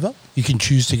to go over. You can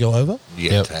choose to go over. You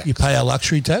get taxed. You pay a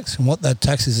luxury tax, and what that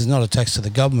tax is not a tax to the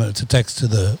government, it's a tax to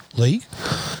the league.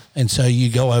 And so you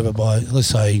go over by, let's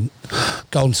say,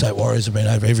 Golden State Warriors have been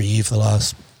over every year for the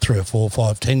last 3 or 4,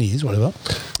 5, 10 years, whatever.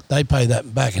 They pay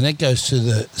that back, and that goes to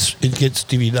it gets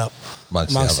divvied up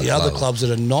amongst the other clubs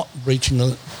that are not reaching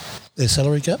their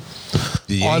salary cap.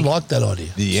 I like that idea.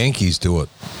 The Yankees do it.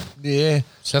 Yeah.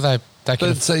 So they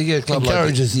can. So you get a club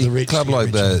encourages like the rich. Club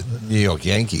like the New York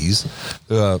Yankees,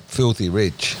 who are filthy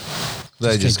rich.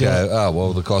 They just go, oh,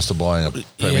 well, the cost of buying a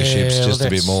premiership's just a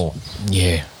bit more.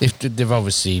 Yeah. They've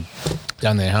obviously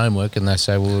done their homework and they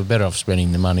say, well, we're better off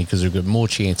spending the money because we've got more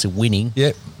chance of winning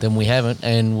than we haven't,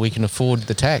 and we can afford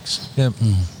the tax. Yep.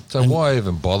 So why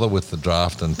even bother with the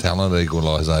draft and talent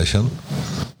equalisation?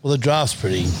 Well, the draft's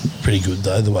pretty good,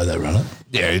 though, the way they run it.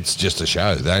 Yeah, it's just a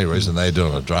show. The only reason they're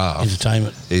doing a draft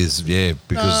entertainment is,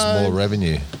 because more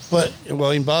revenue.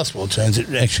 Well, in basketball terms, it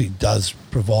actually does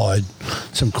provide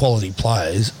some quality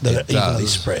players that are evenly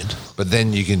spread. But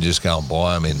then you can just go and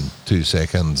buy them in 2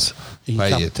 seconds,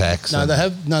 pay your tax.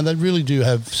 They really do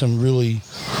have some really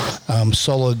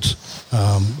solid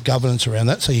governance around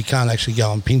that, so you can't actually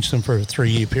go and pinch them for a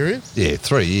 3-year period. Yeah,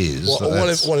 3 years.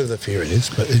 Whatever the period is,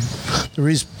 but there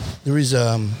is.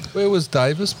 Where was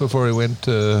Davis before he went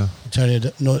to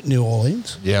New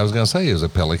Orleans? Yeah, I was going to say he was a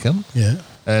Pelican. Yeah,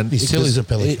 and he still is a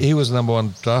Pelican. He was the number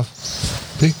 1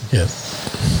 draft pick. Yeah,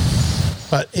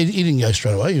 but he didn't go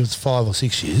straight away. He was 5 or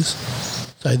 6 years,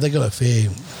 so they got a fair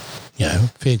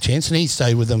chance, and he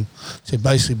stayed with them. Said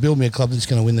basically, build me a club that's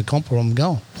going to win the comp, or I'm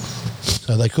going.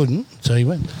 So they couldn't, so he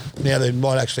went. Now they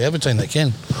might actually have a team that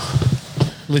can.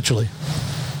 Literally,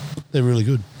 they're really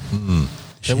good. Mm-hmm.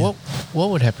 So what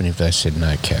would happen if they said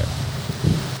no cap?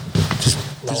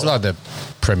 Just like the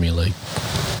Premier League.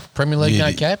 Premier League,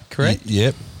 no cap, correct?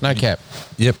 Yep. No cap.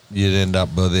 Yep. You'd end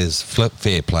up with there's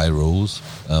fair play rules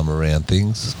around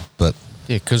things, but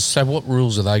yeah. Because so what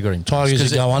rules are they got in?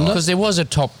 Tigers go under. Because there was a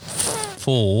top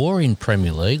 4 in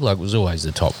Premier League, like it was always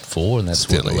the top 4, and that's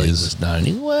still what the league was known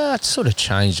in. Well, it's sort of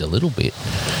changed a little bit.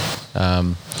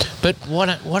 But why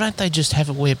don't they just have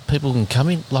it where people can come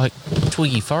in, like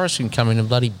Twiggy Forrest can come in and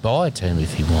bloody buy a team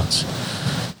if he wants.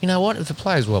 You know what? If the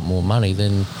players want more money,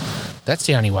 then that's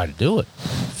the only way to do it.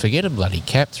 Forget a bloody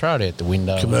cap, throw it out the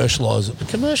window.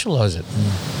 Commercialise it.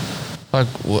 Like,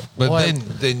 but then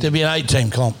there'd be an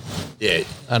 8-team comp. Yeah,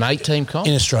 an 8-team comp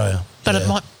in Australia.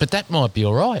 But that might be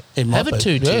all right. Have a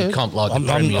 2-tier comp like the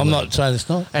Premier League. I'm not saying it's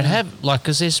not. And have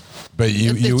because there's. But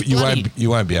you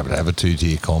won't be able to have a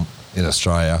 2-tier comp in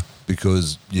Australia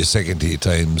because your second-tier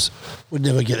teams would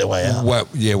never get their way out.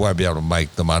 Won't be able to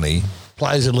make the money.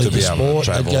 Players that leave the sport,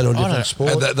 they'd go to a different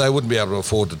sport. And they wouldn't be able to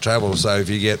afford to travel. So if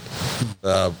you get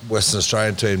Western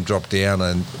Australian team drop down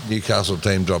and Newcastle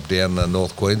team drop down and the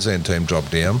North Queensland team drop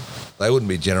down, they wouldn't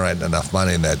be generating enough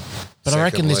money in that. But I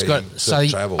reckon there's got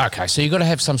travel. Okay, so you've got to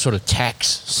have some sort of tax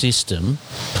system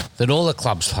that all the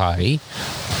clubs pay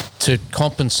to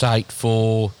compensate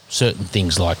for certain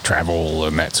things like travel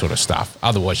and that sort of stuff.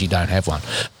 Otherwise, you don't have one.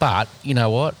 But you know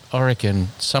what? I reckon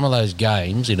some of those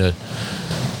games in a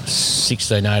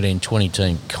 16, 18, 20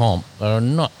 team comp are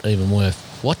not even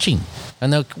worth watching.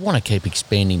 And they'll want to keep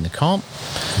expanding the comp.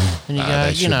 And you go,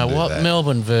 you know what? That.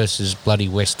 Melbourne versus bloody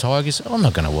West Tigers. I'm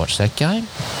not going to watch that game.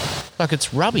 Like,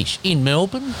 it's rubbish. In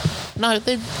Melbourne? No,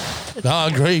 I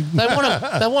agree.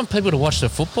 They want people to watch the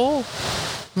football.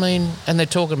 I mean, and they're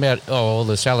talking about,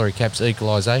 the salary cap's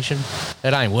equalisation.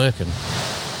 It ain't working.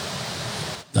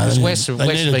 They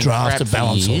need a draft to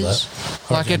balance all that.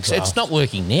 Like, it's not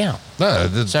working now. No.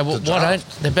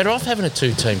 They're better off having a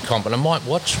 2-team comp. And I might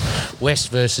watch West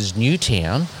versus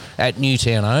Newtown at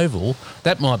Newtown Oval.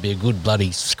 That might be a good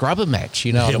bloody scrubber match,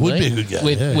 you know what I mean? It would be a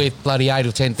good game, with bloody 8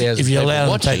 or 10,000 if you allow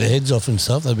them to take it. their heads off and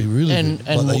stuff, that'd be really good,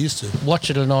 like they used to. Watch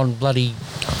it on bloody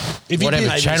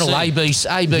whatever channel,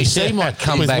 ABC might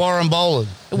come with back. Warren Boland.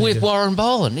 With Warren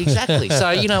Boland, exactly. So,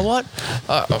 you know what?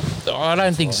 I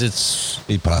don't think it's...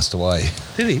 He passed away.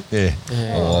 Did he? Yeah.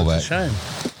 A while back. That's a shame.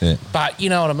 Yeah. But you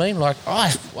know what I mean? Like,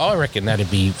 I reckon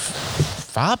that'd be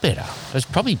far better. It's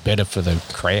probably better for the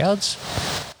crowds,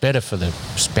 better for the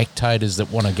spectators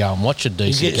that want to go and watch a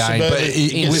decent game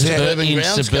in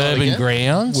suburban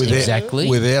grounds. Exactly.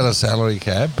 Without a salary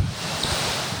cap,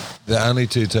 the only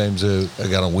two teams who are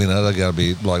going to win it are going to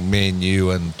be like Man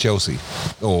U and Chelsea,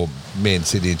 or Man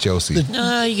City and Chelsea.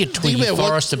 No, you get Twiggy about what-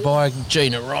 Forrest to buy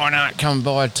Gina Reinhardt, come and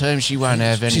buy a team. She won't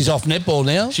have any. She's off netball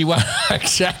now. She won't,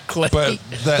 exactly. But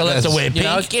They'll have to wear you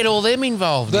know, pink. get all them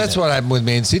involved. That's in it. what happened with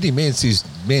Man City. Man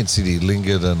City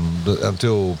lingered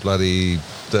until bloody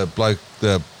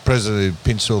the president who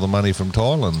pinched all the money from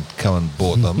Thailand come and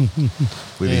bought them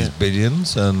with his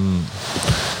billions, and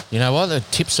You know what? They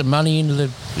tip some money into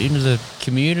the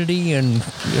community and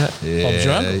Bob's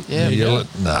right. Yeah, you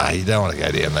yeah. you don't want to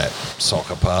go down that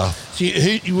soccer path. So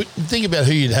you would think about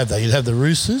who you'd have there. You'd have the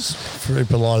Roosters for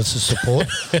Hippolytus' support.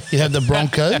 You'd have the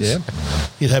Broncos. Yeah.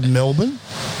 You'd have Melbourne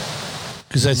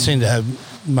because they seem to have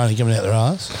money coming out their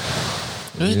arse.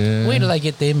 Where do they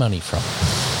get their money from?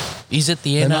 Is it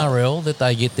the NRL that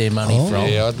they get their money from?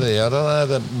 Yeah, I don't know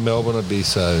that Melbourne would be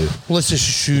so. Well, let's just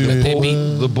shoot.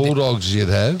 The Bulldogs you'd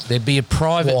have. There'd be a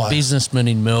private Why? businessman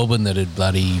in Melbourne that'd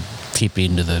bloody tip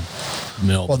into the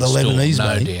Melbourne What, the store, Lebanese no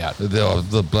money? doubt.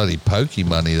 The bloody pokey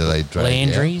money that they drag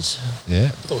Landry's? out. Yeah.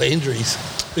 The Landrys.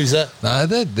 Who's that? No,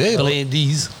 they're The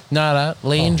Landys. No,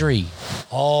 Landry.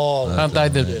 Oh, Aren't they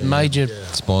the major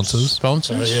sponsors.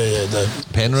 sponsors? yeah.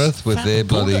 Penrith with their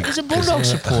bloody. He's a Bulldog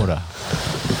supporter.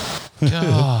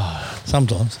 God.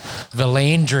 Sometimes. The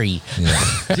Landry.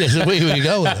 Yeah, so where you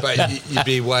go with it? But you'd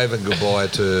be waving goodbye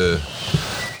to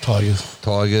Tigers.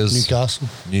 Tigers,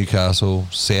 Newcastle.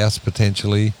 South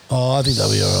potentially, Oh, I think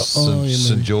they'll be all right. Oh, yeah, St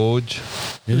maybe. George,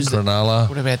 Who's the- Cronulla.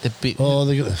 What about the bit? Oh,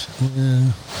 they got this.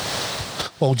 Yeah.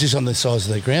 Well, just on the size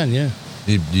of their ground, yeah.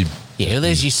 You Yeah,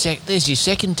 there's your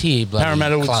second tier. Bloody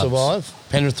Parramatta would clubs. survive.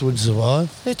 Penrith would survive.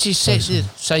 That's your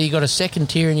so you got a second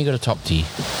tier and you got a top tier.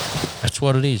 That's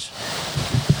what it is.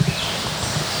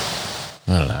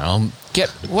 I don't know.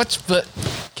 What's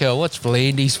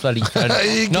Valandy's bloody phone?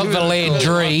 Not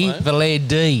Valandry,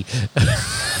 Valandy.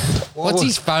 What's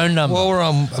his phone number? While we're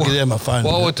on, I'll get out my phone.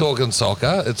 while we're talking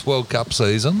soccer, it's World Cup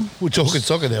season. We're talking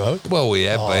soccer now, aren't we? Well, we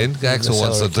have been. Axel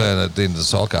wants to salary turn it into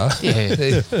soccer.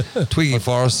 Yeah. Twiggy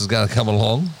Forrest is going to come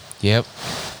along. Yep.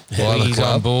 By the He's on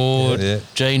club. board. Yeah.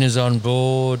 Gina's on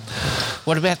board.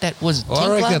 What about that? Was it I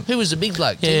Tinkler? reckon- Who was the big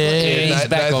bloke? Yeah, Tinkler? He's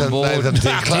back on board. Nathan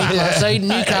Tinkler. Tinkler. See,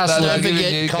 Newcastle. No, Don't give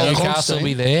forget, it Newcastle Constantine. will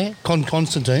be there.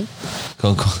 Constantine.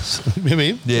 Concourse. Remember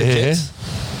him? Yeah. The Jets?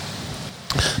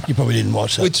 You probably didn't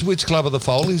watch that. Which club are the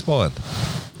Foley's buying?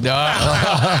 No.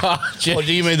 Oh,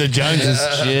 do you mean the Joneses?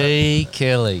 Gee,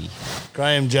 Kelly.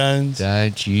 Graham Jones.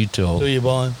 Don't you Who talk. you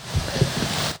buying?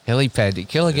 Helipad.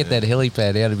 Kelly get that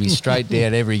helipad out of me straight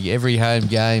down every home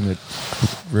game at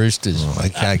Roosters. They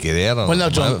can't get out on When, it. they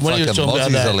were talking, when he was talking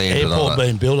about that landed on airport it.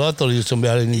 being built, I thought he was talking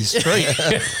about it in his street.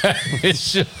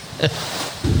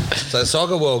 So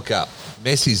Soccer World Cup.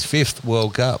 Messi's 5th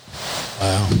World Cup.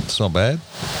 Wow. It's not bad.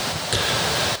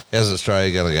 How's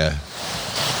Australia going to go?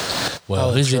 Well,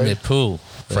 Oh, who's in true. their pool?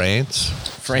 France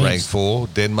France. ranked 4.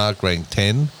 Denmark ranked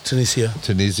 10. Tunisia.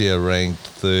 Tunisia ranked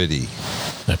 30.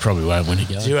 They probably won't win a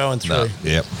game. 0-3. No.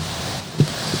 Yep.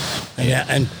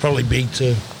 And probably big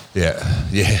too. Yeah.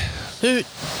 Yeah.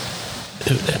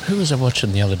 Who was I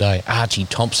watching the other day? Archie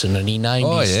Thompson, and he named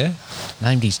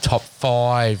named his top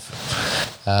 5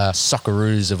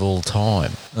 Socceroos of all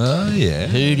time. Oh, yeah.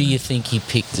 Who do you think he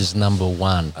picked as number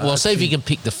 1? Well, see if you can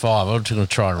pick the 5. I'm just going to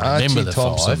try and remember Archie the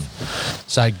Thompson. 5.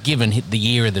 So, given the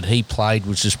era that he played,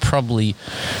 which is probably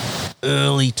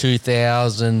early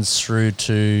 2000s through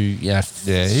to Yeah,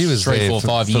 he was 3, there 4, for,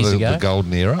 5 for years the ago.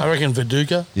 golden era. I reckon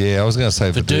Viduka. Yeah, I was going to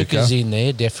say Viduka's Viduka. in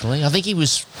there, definitely. I think he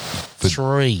was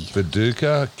 3.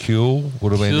 Viduka, Kuhl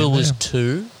would have been Kuhl in was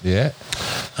there. 2. Yeah.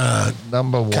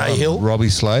 Number 1, Cahill. Robbie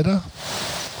Slater.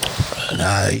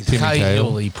 No, Timmy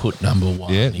Cahill. He put number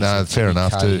 1. Yeah, He no, said fair Timmy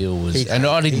enough too. Cahill was, He- and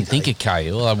I didn't he- think of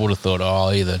Cahill. I would have thought,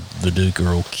 either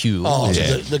Viduka or Kuhl. Oh,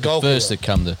 Yeah. the goal First that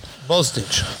come to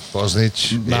Bosnich.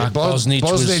 Bosnich. Mark Bosnich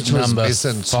was number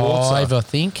missing 5, I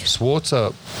think.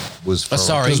 Schwarzer was from,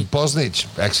 sorry. because Bosnich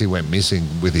actually went missing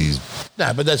with his.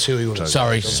 No, but that's who he would have.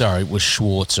 Sorry, it was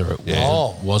Schwarzer.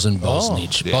 It wasn't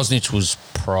Bosnich. Yeah. Bosnich was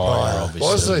prior,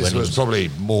 obviously. Bosnich when he was probably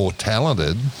more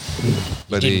talented,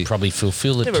 but didn't he probably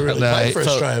fulfil the Never really No, played for he-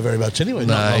 Australia very much anyway.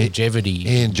 No. Not longevity.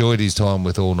 he enjoyed his time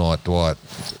with All Night Dwight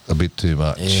a bit too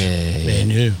much. Yeah. Man,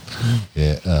 you.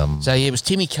 Yeah. So, it was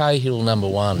Timmy Cahill number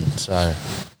 1. So,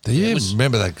 Do you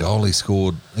remember that goal he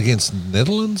scored against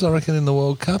Netherlands, I reckon, in the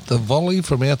World Cup? The volley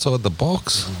from outside the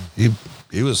box?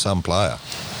 He was some player.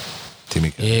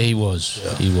 Timmy Cahill. yeah, he was.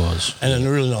 He was. And a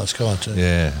really nice guy too.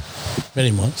 Yeah. Met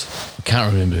him once. I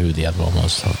can't remember who the other one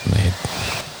was off the top of my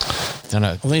head. Don't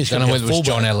know. I think it's don't gonna know be a whether it was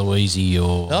John fullback. Aloisi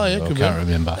or. Oh, yeah, I could can't be.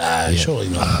 remember. No, surely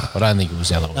not. I don't think it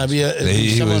was Aloisi. Maybe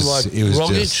someone like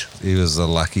Rogic. He was the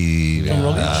lucky. Tom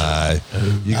Rogic? No,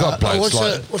 you got blokes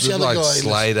what's the other like guy?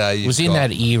 Slater. It was in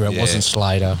that era. It wasn't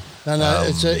Slater. No,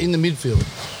 it's in the midfield.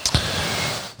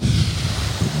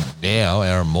 Now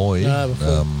Aaron Moy. No,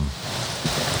 before.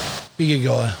 Bigger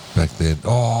guy. Back then.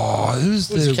 Oh, who's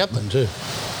He was the the captain too.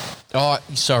 Oh,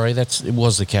 sorry, it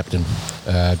was the captain.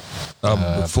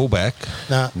 fullback?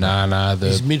 No,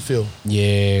 He's midfield.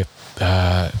 yeah.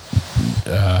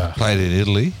 Played in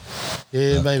Italy.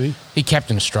 Yeah, maybe. He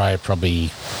captained Australia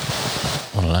probably.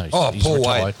 I don't know. He's Paul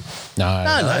retired. Wade. No.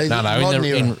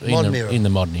 Modern era. In the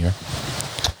modern era.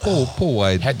 Paul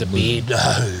Wade Had the beard.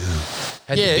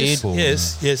 Had Yes, the beard.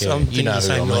 yes. Yeah, I'm thinking the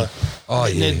same who I mean. guy. Oh,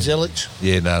 yeah. Ned Zelic.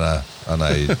 Yeah, no. I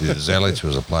know Zelic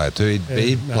was a player too.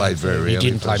 He played very rarely. He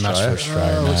didn't play much for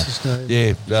Australia. Oh, no. what's his name?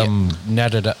 Yeah,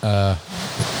 Natted.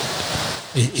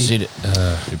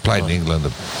 he played in England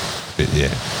a bit.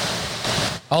 Yeah.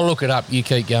 I'll look it up. You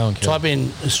keep going. Kel. Type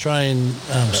in Australian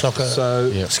soccer So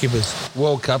skippers.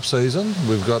 World Cup season.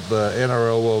 We've got the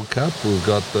NRL World Cup. We've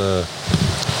got the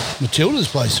Matildas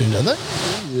play soon, don't they?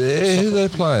 who they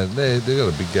playing? They've got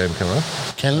a big game coming up.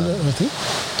 Canada, I think.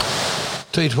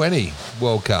 T20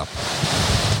 World Cup.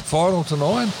 Final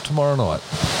tomorrow night. Tomorrow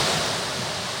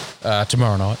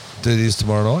night. It is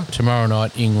tomorrow night. Tomorrow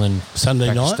night, England,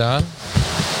 Sunday night. Pakistan.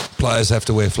 Players have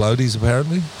to wear floaties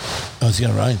apparently. Oh, it's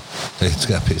going to rain. It's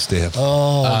going to piss down.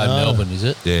 Oh, no. Melbourne, is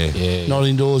it? Yeah. Yeah. Not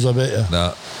indoors, I bet you.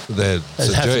 No, they'd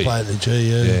They'd have to play at the G,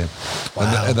 yeah. Yeah.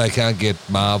 Wow. And they can't get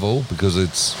Marvel because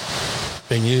it's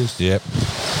Been used. yep.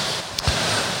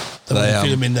 They won't fit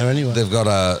them in there anyway. They've got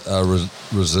a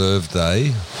reserve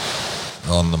day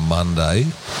on the Monday.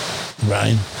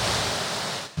 Rain.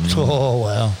 Oh,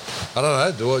 wow. I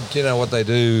don't know. Do you know what they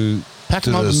do? Pack to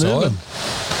them up the and move side? them.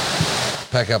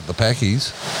 Pack up the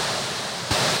packies.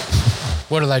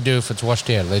 What do they do if it's washed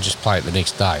out? They just play it the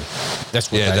next day. That's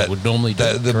what they would normally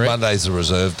do. The correct? Monday's the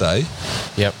reserve day.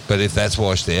 Yep. But if that's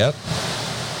washed out,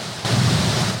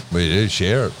 we do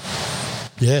share it.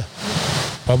 Yeah,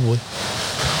 probably.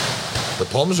 The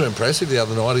Poms were impressive the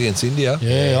other night against India.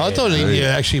 Yeah, I thought India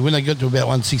actually, when they got to about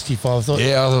 165, I thought,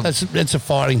 Yeah, I thought- that's a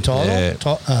fighting title. Yeah.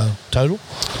 Total.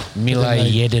 Mile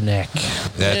Jedinak.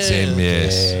 That's him,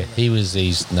 yes. Yeah, he was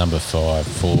his number 5,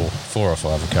 4 or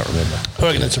 5, I can't remember. I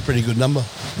reckon that's a pretty good number.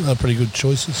 Pretty good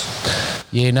choices.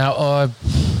 Yeah, no,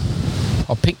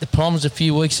 I picked the Poms a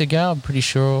few weeks ago, I'm pretty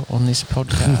sure, on this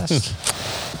podcast.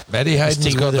 Matty Hayden's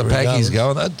Stick got with the it packies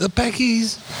regardless. going. The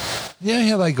packies, you know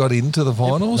how they got into the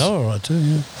finals? No, all right too,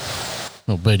 yeah.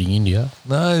 Not beating India.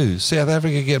 No, South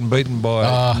Africa getting beaten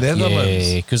by Netherlands.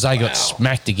 Yeah, because they got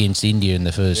smacked against India in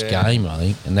the first game, I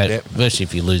think. And that, especially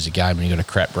if you lose a game and you've got a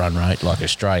crap run rate like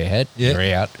Australia had, you're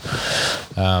out.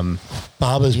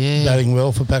 Barber's batting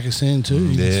well for Pakistan too.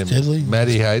 He's deadly.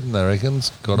 Matty Hayden, I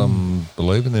reckon's got him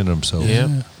believing in himself.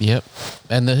 Yep.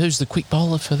 And who's the quick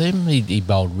bowler for them? He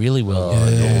bowled really well.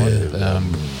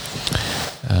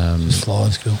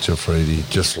 Slides good. Jafridi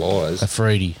just flies.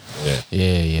 Afridi.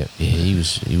 Yeah. He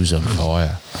was on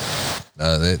fire.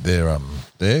 No, they're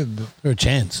For a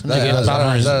chance.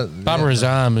 Babar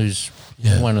Azam, who's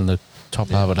one of the top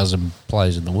half a dozen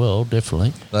players in the world,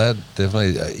 definitely. That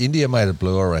definitely. India made it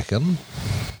blue, I reckon,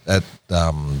 at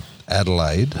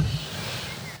Adelaide,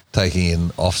 taking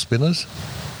in off spinners,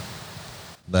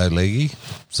 no leggy.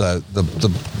 So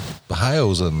the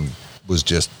Hales was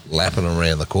just lapping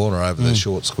around the corner over the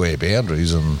short square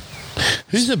boundaries. And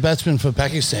Who's the batsman for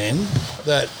Pakistan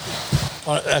that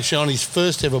actually on his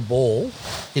first ever ball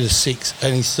hit a 6,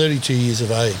 and he's 32 years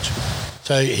of age.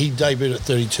 So he debuted at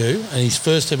 32, and his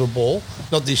first ever ball,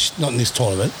 not in this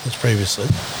tournament, that's previously.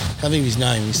 Can't think of his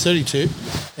name. He's 32.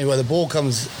 Anyway, the ball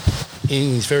comes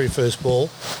in his very first ball,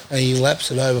 and he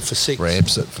laps it over for 6.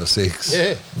 ramps it for 6.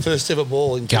 Yeah, first ever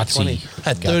ball in Gutsy. T20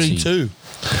 at 32.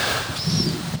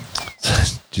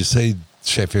 Did you see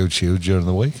Sheffield Shield during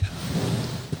the week?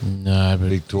 No,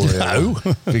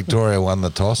 but Victoria won the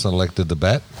toss and elected to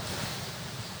bat.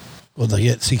 Well, they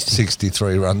get 60.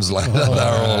 63 runs later, they're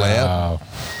all out.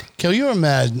 Kel, you're a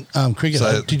mad cricketer.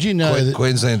 So Did you know that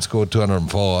Queensland scored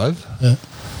 205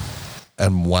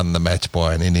 and won the match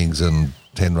by an innings and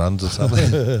 10 runs or something?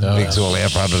 Vic's all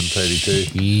out for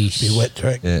 132. be a wet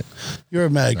track? Yeah. You're a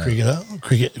mad cricketer,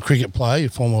 cricket player. You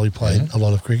formerly played a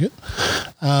lot of cricket.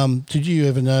 Did you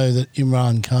ever know that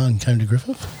Imran Khan came to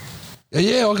Griffith?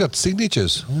 Yeah, I got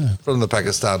signatures from the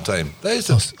Pakistan team. They used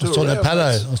to I was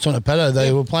talking to Paddo.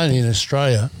 They were playing in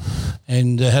Australia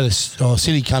and had a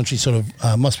city country sort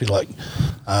of, must be like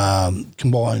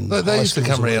combined. They used to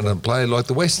come around and play. Like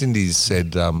the West Indies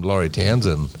said, Laurie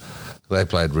Townsend They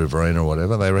played Riverina or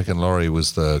whatever. They reckon Laurie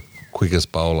was the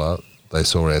quickest bowler they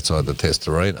saw outside the Test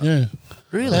Arena. Yeah.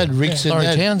 Really? They had Rickson. Laurie they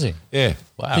had- Townsend. Yeah.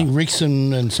 Wow. I think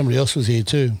Rickson and somebody else was here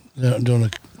too, doing a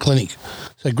clinic.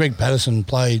 So Greg Patterson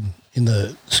played in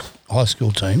the high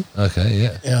school team Okay,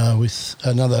 yeah. with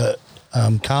another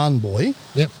Khan boy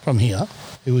Yep. from here,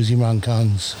 who was Imran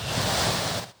Khan's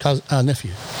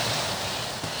nephew.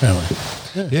 Apparently.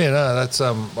 Yeah, no, that's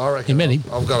I reckon. You met him?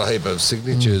 I've got a heap of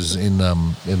signatures in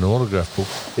an autograph book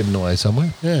hidden away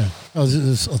somewhere. Yeah. I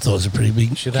thought it was a pretty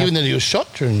big... Given that he was shot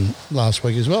during last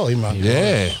week as well, Imran.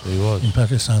 Yeah. He was. In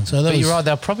Pakistan. So that But was... you're right,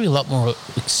 they were probably a lot more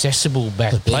accessible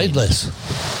back They then. played less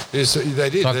Yes, they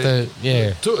did. Like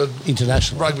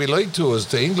internationally. Rugby league tours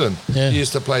to England. Yeah.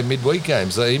 Used to play midweek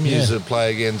games. They even used to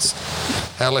play against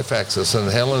Halifax or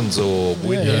St Helens or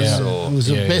Widnes. It Or was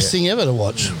the best thing ever to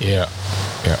watch. Yeah.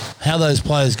 Yeah. How those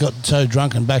players got so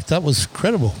drunk and backed up was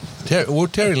incredible.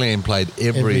 Terry Lamb played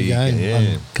Every game Yeah.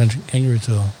 on Country Kangaroo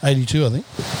Tour. 82, I think.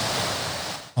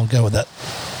 I'll go with that.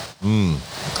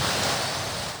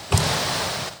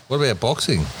 What about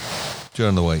boxing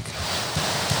during the week?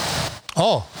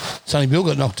 Oh, Sonny Bill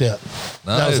got knocked out.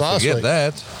 No, that was last forget week.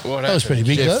 that. That was pretty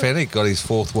big, Jeff though. Fennick got his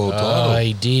 4th world Oh, title.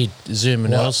 he did. Zuma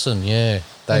Nelson, yeah.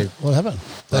 They What happened?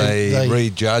 They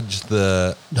rejudged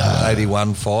the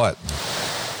 81 fight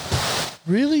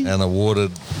Really? and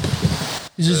awarded.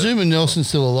 Is Azuma Nelson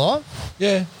still alive?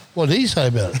 Yeah. What did he say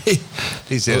about it?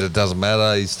 He said it doesn't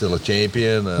matter. He's still a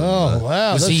champion. And, Oh,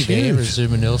 wow. was that's he there, huge.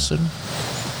 Zuma Nelson?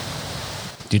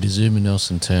 Did Zuma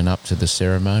Nelson turn up to the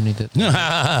ceremony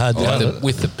that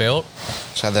with the belt,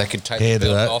 so they could take Yeah, the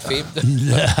belt that. off him?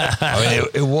 I mean,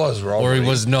 it was robbery. Or he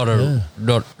was not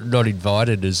not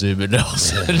invited to Zuma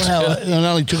Nelson. Wow, it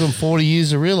only took him 40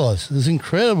 years to realise. It was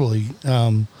incredibly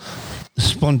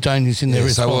spontaneous in their Yeah,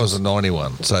 so response. it was a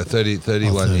 91. So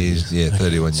 31 years. Yeah,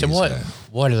 31 So years ago.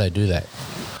 why do they do that?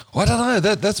 I don't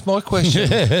know. That's my question.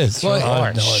 Yeah, it's Like, right. I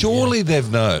have no surely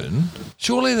they've known.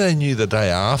 Surely they knew the day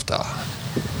after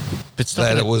But it's not that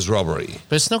gonna, it was robbery.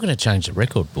 But it's not going to change the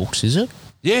record books, is it?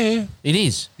 Yeah. It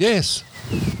is. Yes.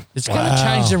 It's going to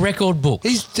change the record book.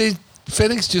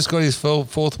 Fennick's just got his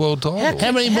 4th world title.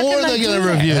 How many How more can are they they going do to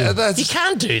that? review? You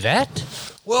can't do that.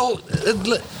 Well,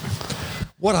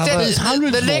 what other? There's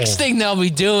hundreds The next more. thing they'll be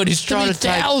doing is There'll trying be to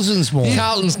take thousands more.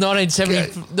 Carlton's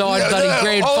 1979 bloody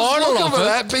grand I was final looking off for it.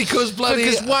 that because bloody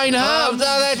Because Wayne Harms,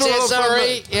 no, that's it,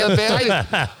 sorry.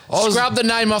 Yeah, scrub the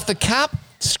name off the cup,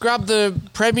 scrub the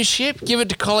premiership, give it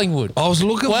to Collingwood. I was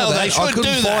looking Well, for they that. should I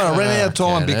couldn't do find that. it. I ran out of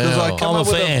time because I come I'm up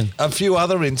a with fan. a few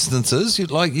other instances.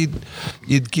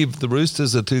 You'd give the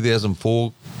Roosters a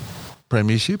 2004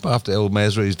 premiership after El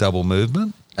Masri's double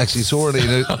movement. Actually, saw an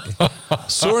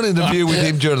interview with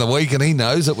him during the week, and he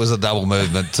knows it was a double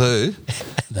movement too.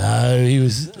 No, he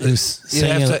was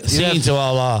singing to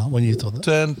Allah when you thought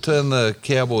that. Turn the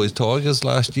Cowboys Tigers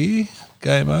last year.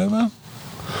 Game over.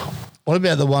 What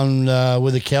about the one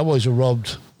where the Cowboys were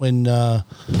robbed when a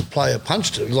player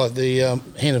punched it, like the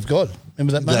hand of God?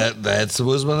 Remember that moment? That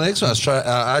was my next one.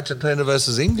 Argentina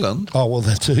versus England. Oh, well,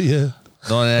 that too, yeah.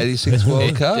 1986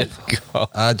 World Cup.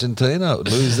 Argentina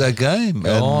lose that game.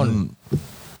 Gone.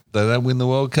 They don't win the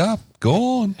World Cup.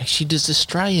 Gone. Actually, does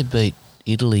Australia beat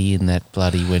Italy in that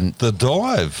bloody The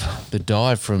dive. the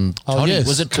dive from Oh, Toddy? yes,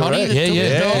 Was it Toddy correct. that Yeah, took yeah, the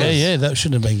yeah, dive? yeah. That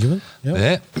shouldn't have been given. Yep.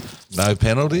 Yeah. No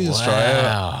penalty, Australia.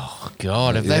 Wow,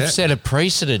 God, if Yeah. they've set a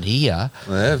precedent here,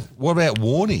 Yeah. What about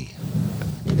Warney?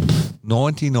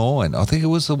 99. I think it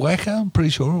was the whacker. I'm pretty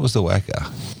sure it was the whacker.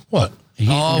 What? He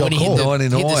got when he hit caught. the,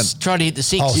 99. tried to hit the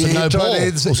six. Oh, so no He tried ball. to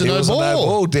hit- Was it it no was a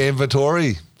ball? Dan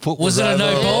Vittori. Foot Was it a no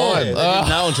over the ball? line. They didn't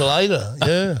know until later.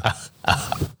 Yeah.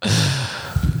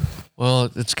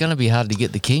 Well, it's going to be hard to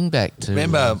get the king back to.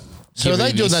 Remember, So are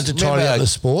they doing that to tidy up the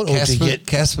sport or to get?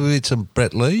 Kasparovich and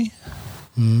Brett Lee?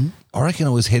 I reckon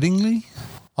it was Headingley.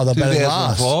 Oh, they're batting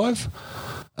last. 2005.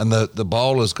 And the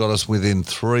bowlers got us within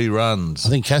 3 runs. I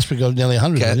think Casper got nearly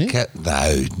 100, didn't he?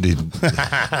 No, didn't.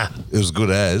 It was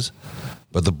good as.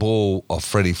 But the ball off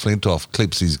Freddie Flintoff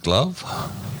clips his glove.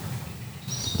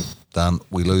 Done.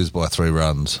 We lose by 3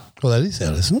 runs. Well, that is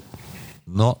out, isn't it?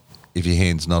 Not if your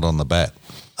hand's not on the bat.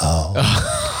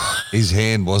 Oh. His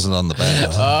hand wasn't on the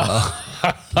bat.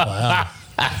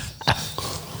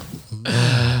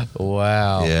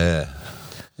 Wow. Yeah.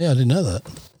 Yeah, I didn't know that.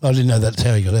 I didn't know that's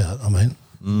how he got out. I mean,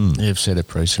 You've set a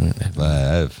precedent. They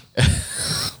have.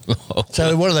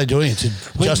 so what are they doing to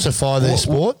justify their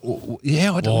sport?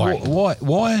 Yeah, I don't know.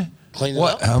 Why? Clean it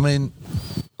Why? up? I mean,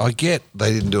 I get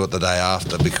they didn't do it the day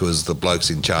after because the blokes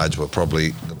in charge were probably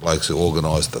the blokes who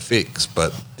organised the fix,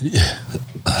 but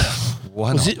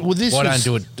Why Was not? it? Well, this Why was,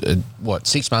 don't do it,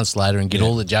 6 months later and get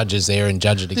all the judges there and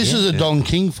judge it again? This was a Don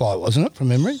King fight, wasn't it, from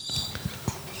memory?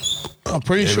 I'm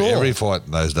pretty sure. Every fight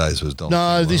in those days was Don.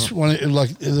 No, King, this wasn't one, like,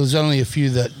 there was only a few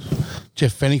that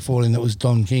Jeff Fennick fought in that was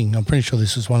Don King. I'm pretty sure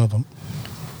this was one of them.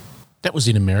 That was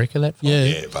in America, that fight? Yeah.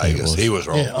 it? Yeah, Vegas. He was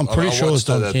wrong. Yeah, I'm pretty sure it was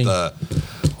watched Don King. at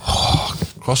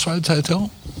the Crossroads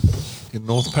Hotel in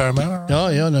North Parramatta. Right? Oh,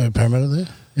 yeah, I know Parramatta there.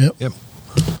 Yep. Yep.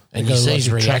 And Got you a see his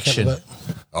lovely track reaction. up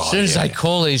As soon as they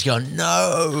call it, he's going,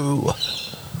 no.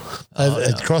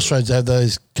 At Crossroads, they have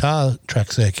those car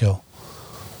tracks there, Kel.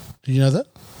 Did you know that?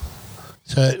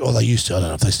 So, well, they used to. I don't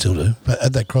know if they still do. But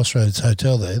at that Crossroads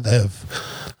Hotel there, they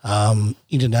have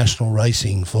international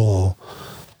racing for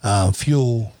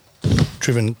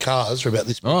fuel-driven cars for about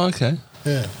this. Oh, okay.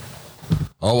 Yeah.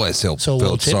 I always felt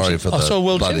sorry for the I saw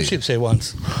World bloody- Championships there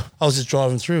once. I was just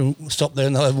driving through, stopped there,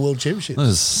 and they have World Championships. It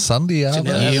was Sunday Sitting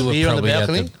afternoon. down. You were You're on the probably at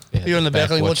balcony? at You're on the back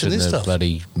balcony watching this the stuff.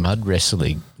 bloody mud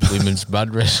wrestling, women's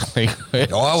mud wrestling. I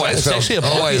always It's felt, actually a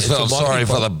bikie- it's a bikie sorry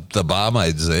for club. the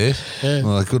barmaids there. Yeah.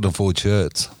 Well, they couldn't afford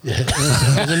shirts. Yeah.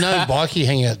 There's no bikie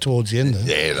hangout towards the end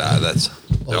there. Yeah, no, that's...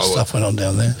 A lot of stuff went on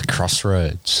down there.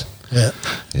 Crossroads. Yeah.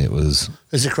 It was...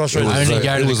 There's a Crossroads. It was Only the-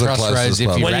 go it to the was the Crossroads closest if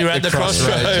pub. you're when at you're at the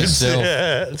Crossroads. yourself.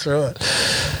 Yeah, that's right.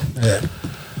 Yeah.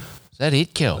 Is that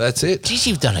it, Kel? That's it. Geez,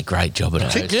 you've done a great job at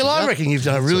hosting. Gil, I reckon you've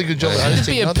done a really good job at It'd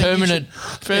hosting. be a I think you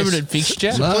permanent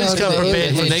fixture. So please come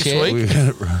prepared for next week.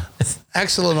 We-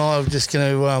 Axel and I are just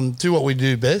going to do what we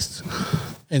do best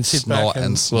and sit back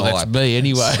and Well, that's me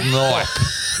anyway. Snipe.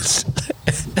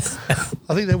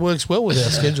 I think that works well with our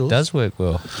schedule. Does work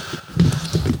well.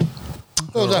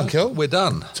 Well done, Kel. We're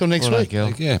done. Till next Well done, week.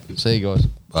 Kel. Yeah. See you guys.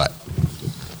 Right.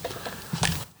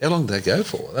 How long did that go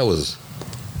for? That was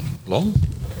long?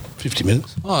 50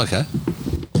 minutes. Oh, okay.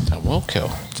 Done well, Kel.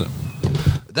 So,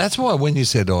 that's why when you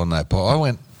said on that part, I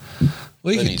went,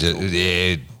 we Then can he's do, cool.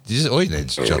 yeah, all you need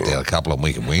to jot down a couple and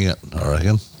we can wing it, I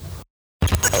reckon.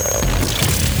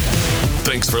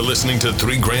 Thanks for listening to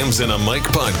 3 Grams and a Mic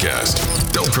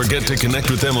podcast. Don't forget to connect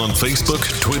with them on Facebook,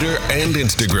 Twitter, and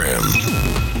Instagram.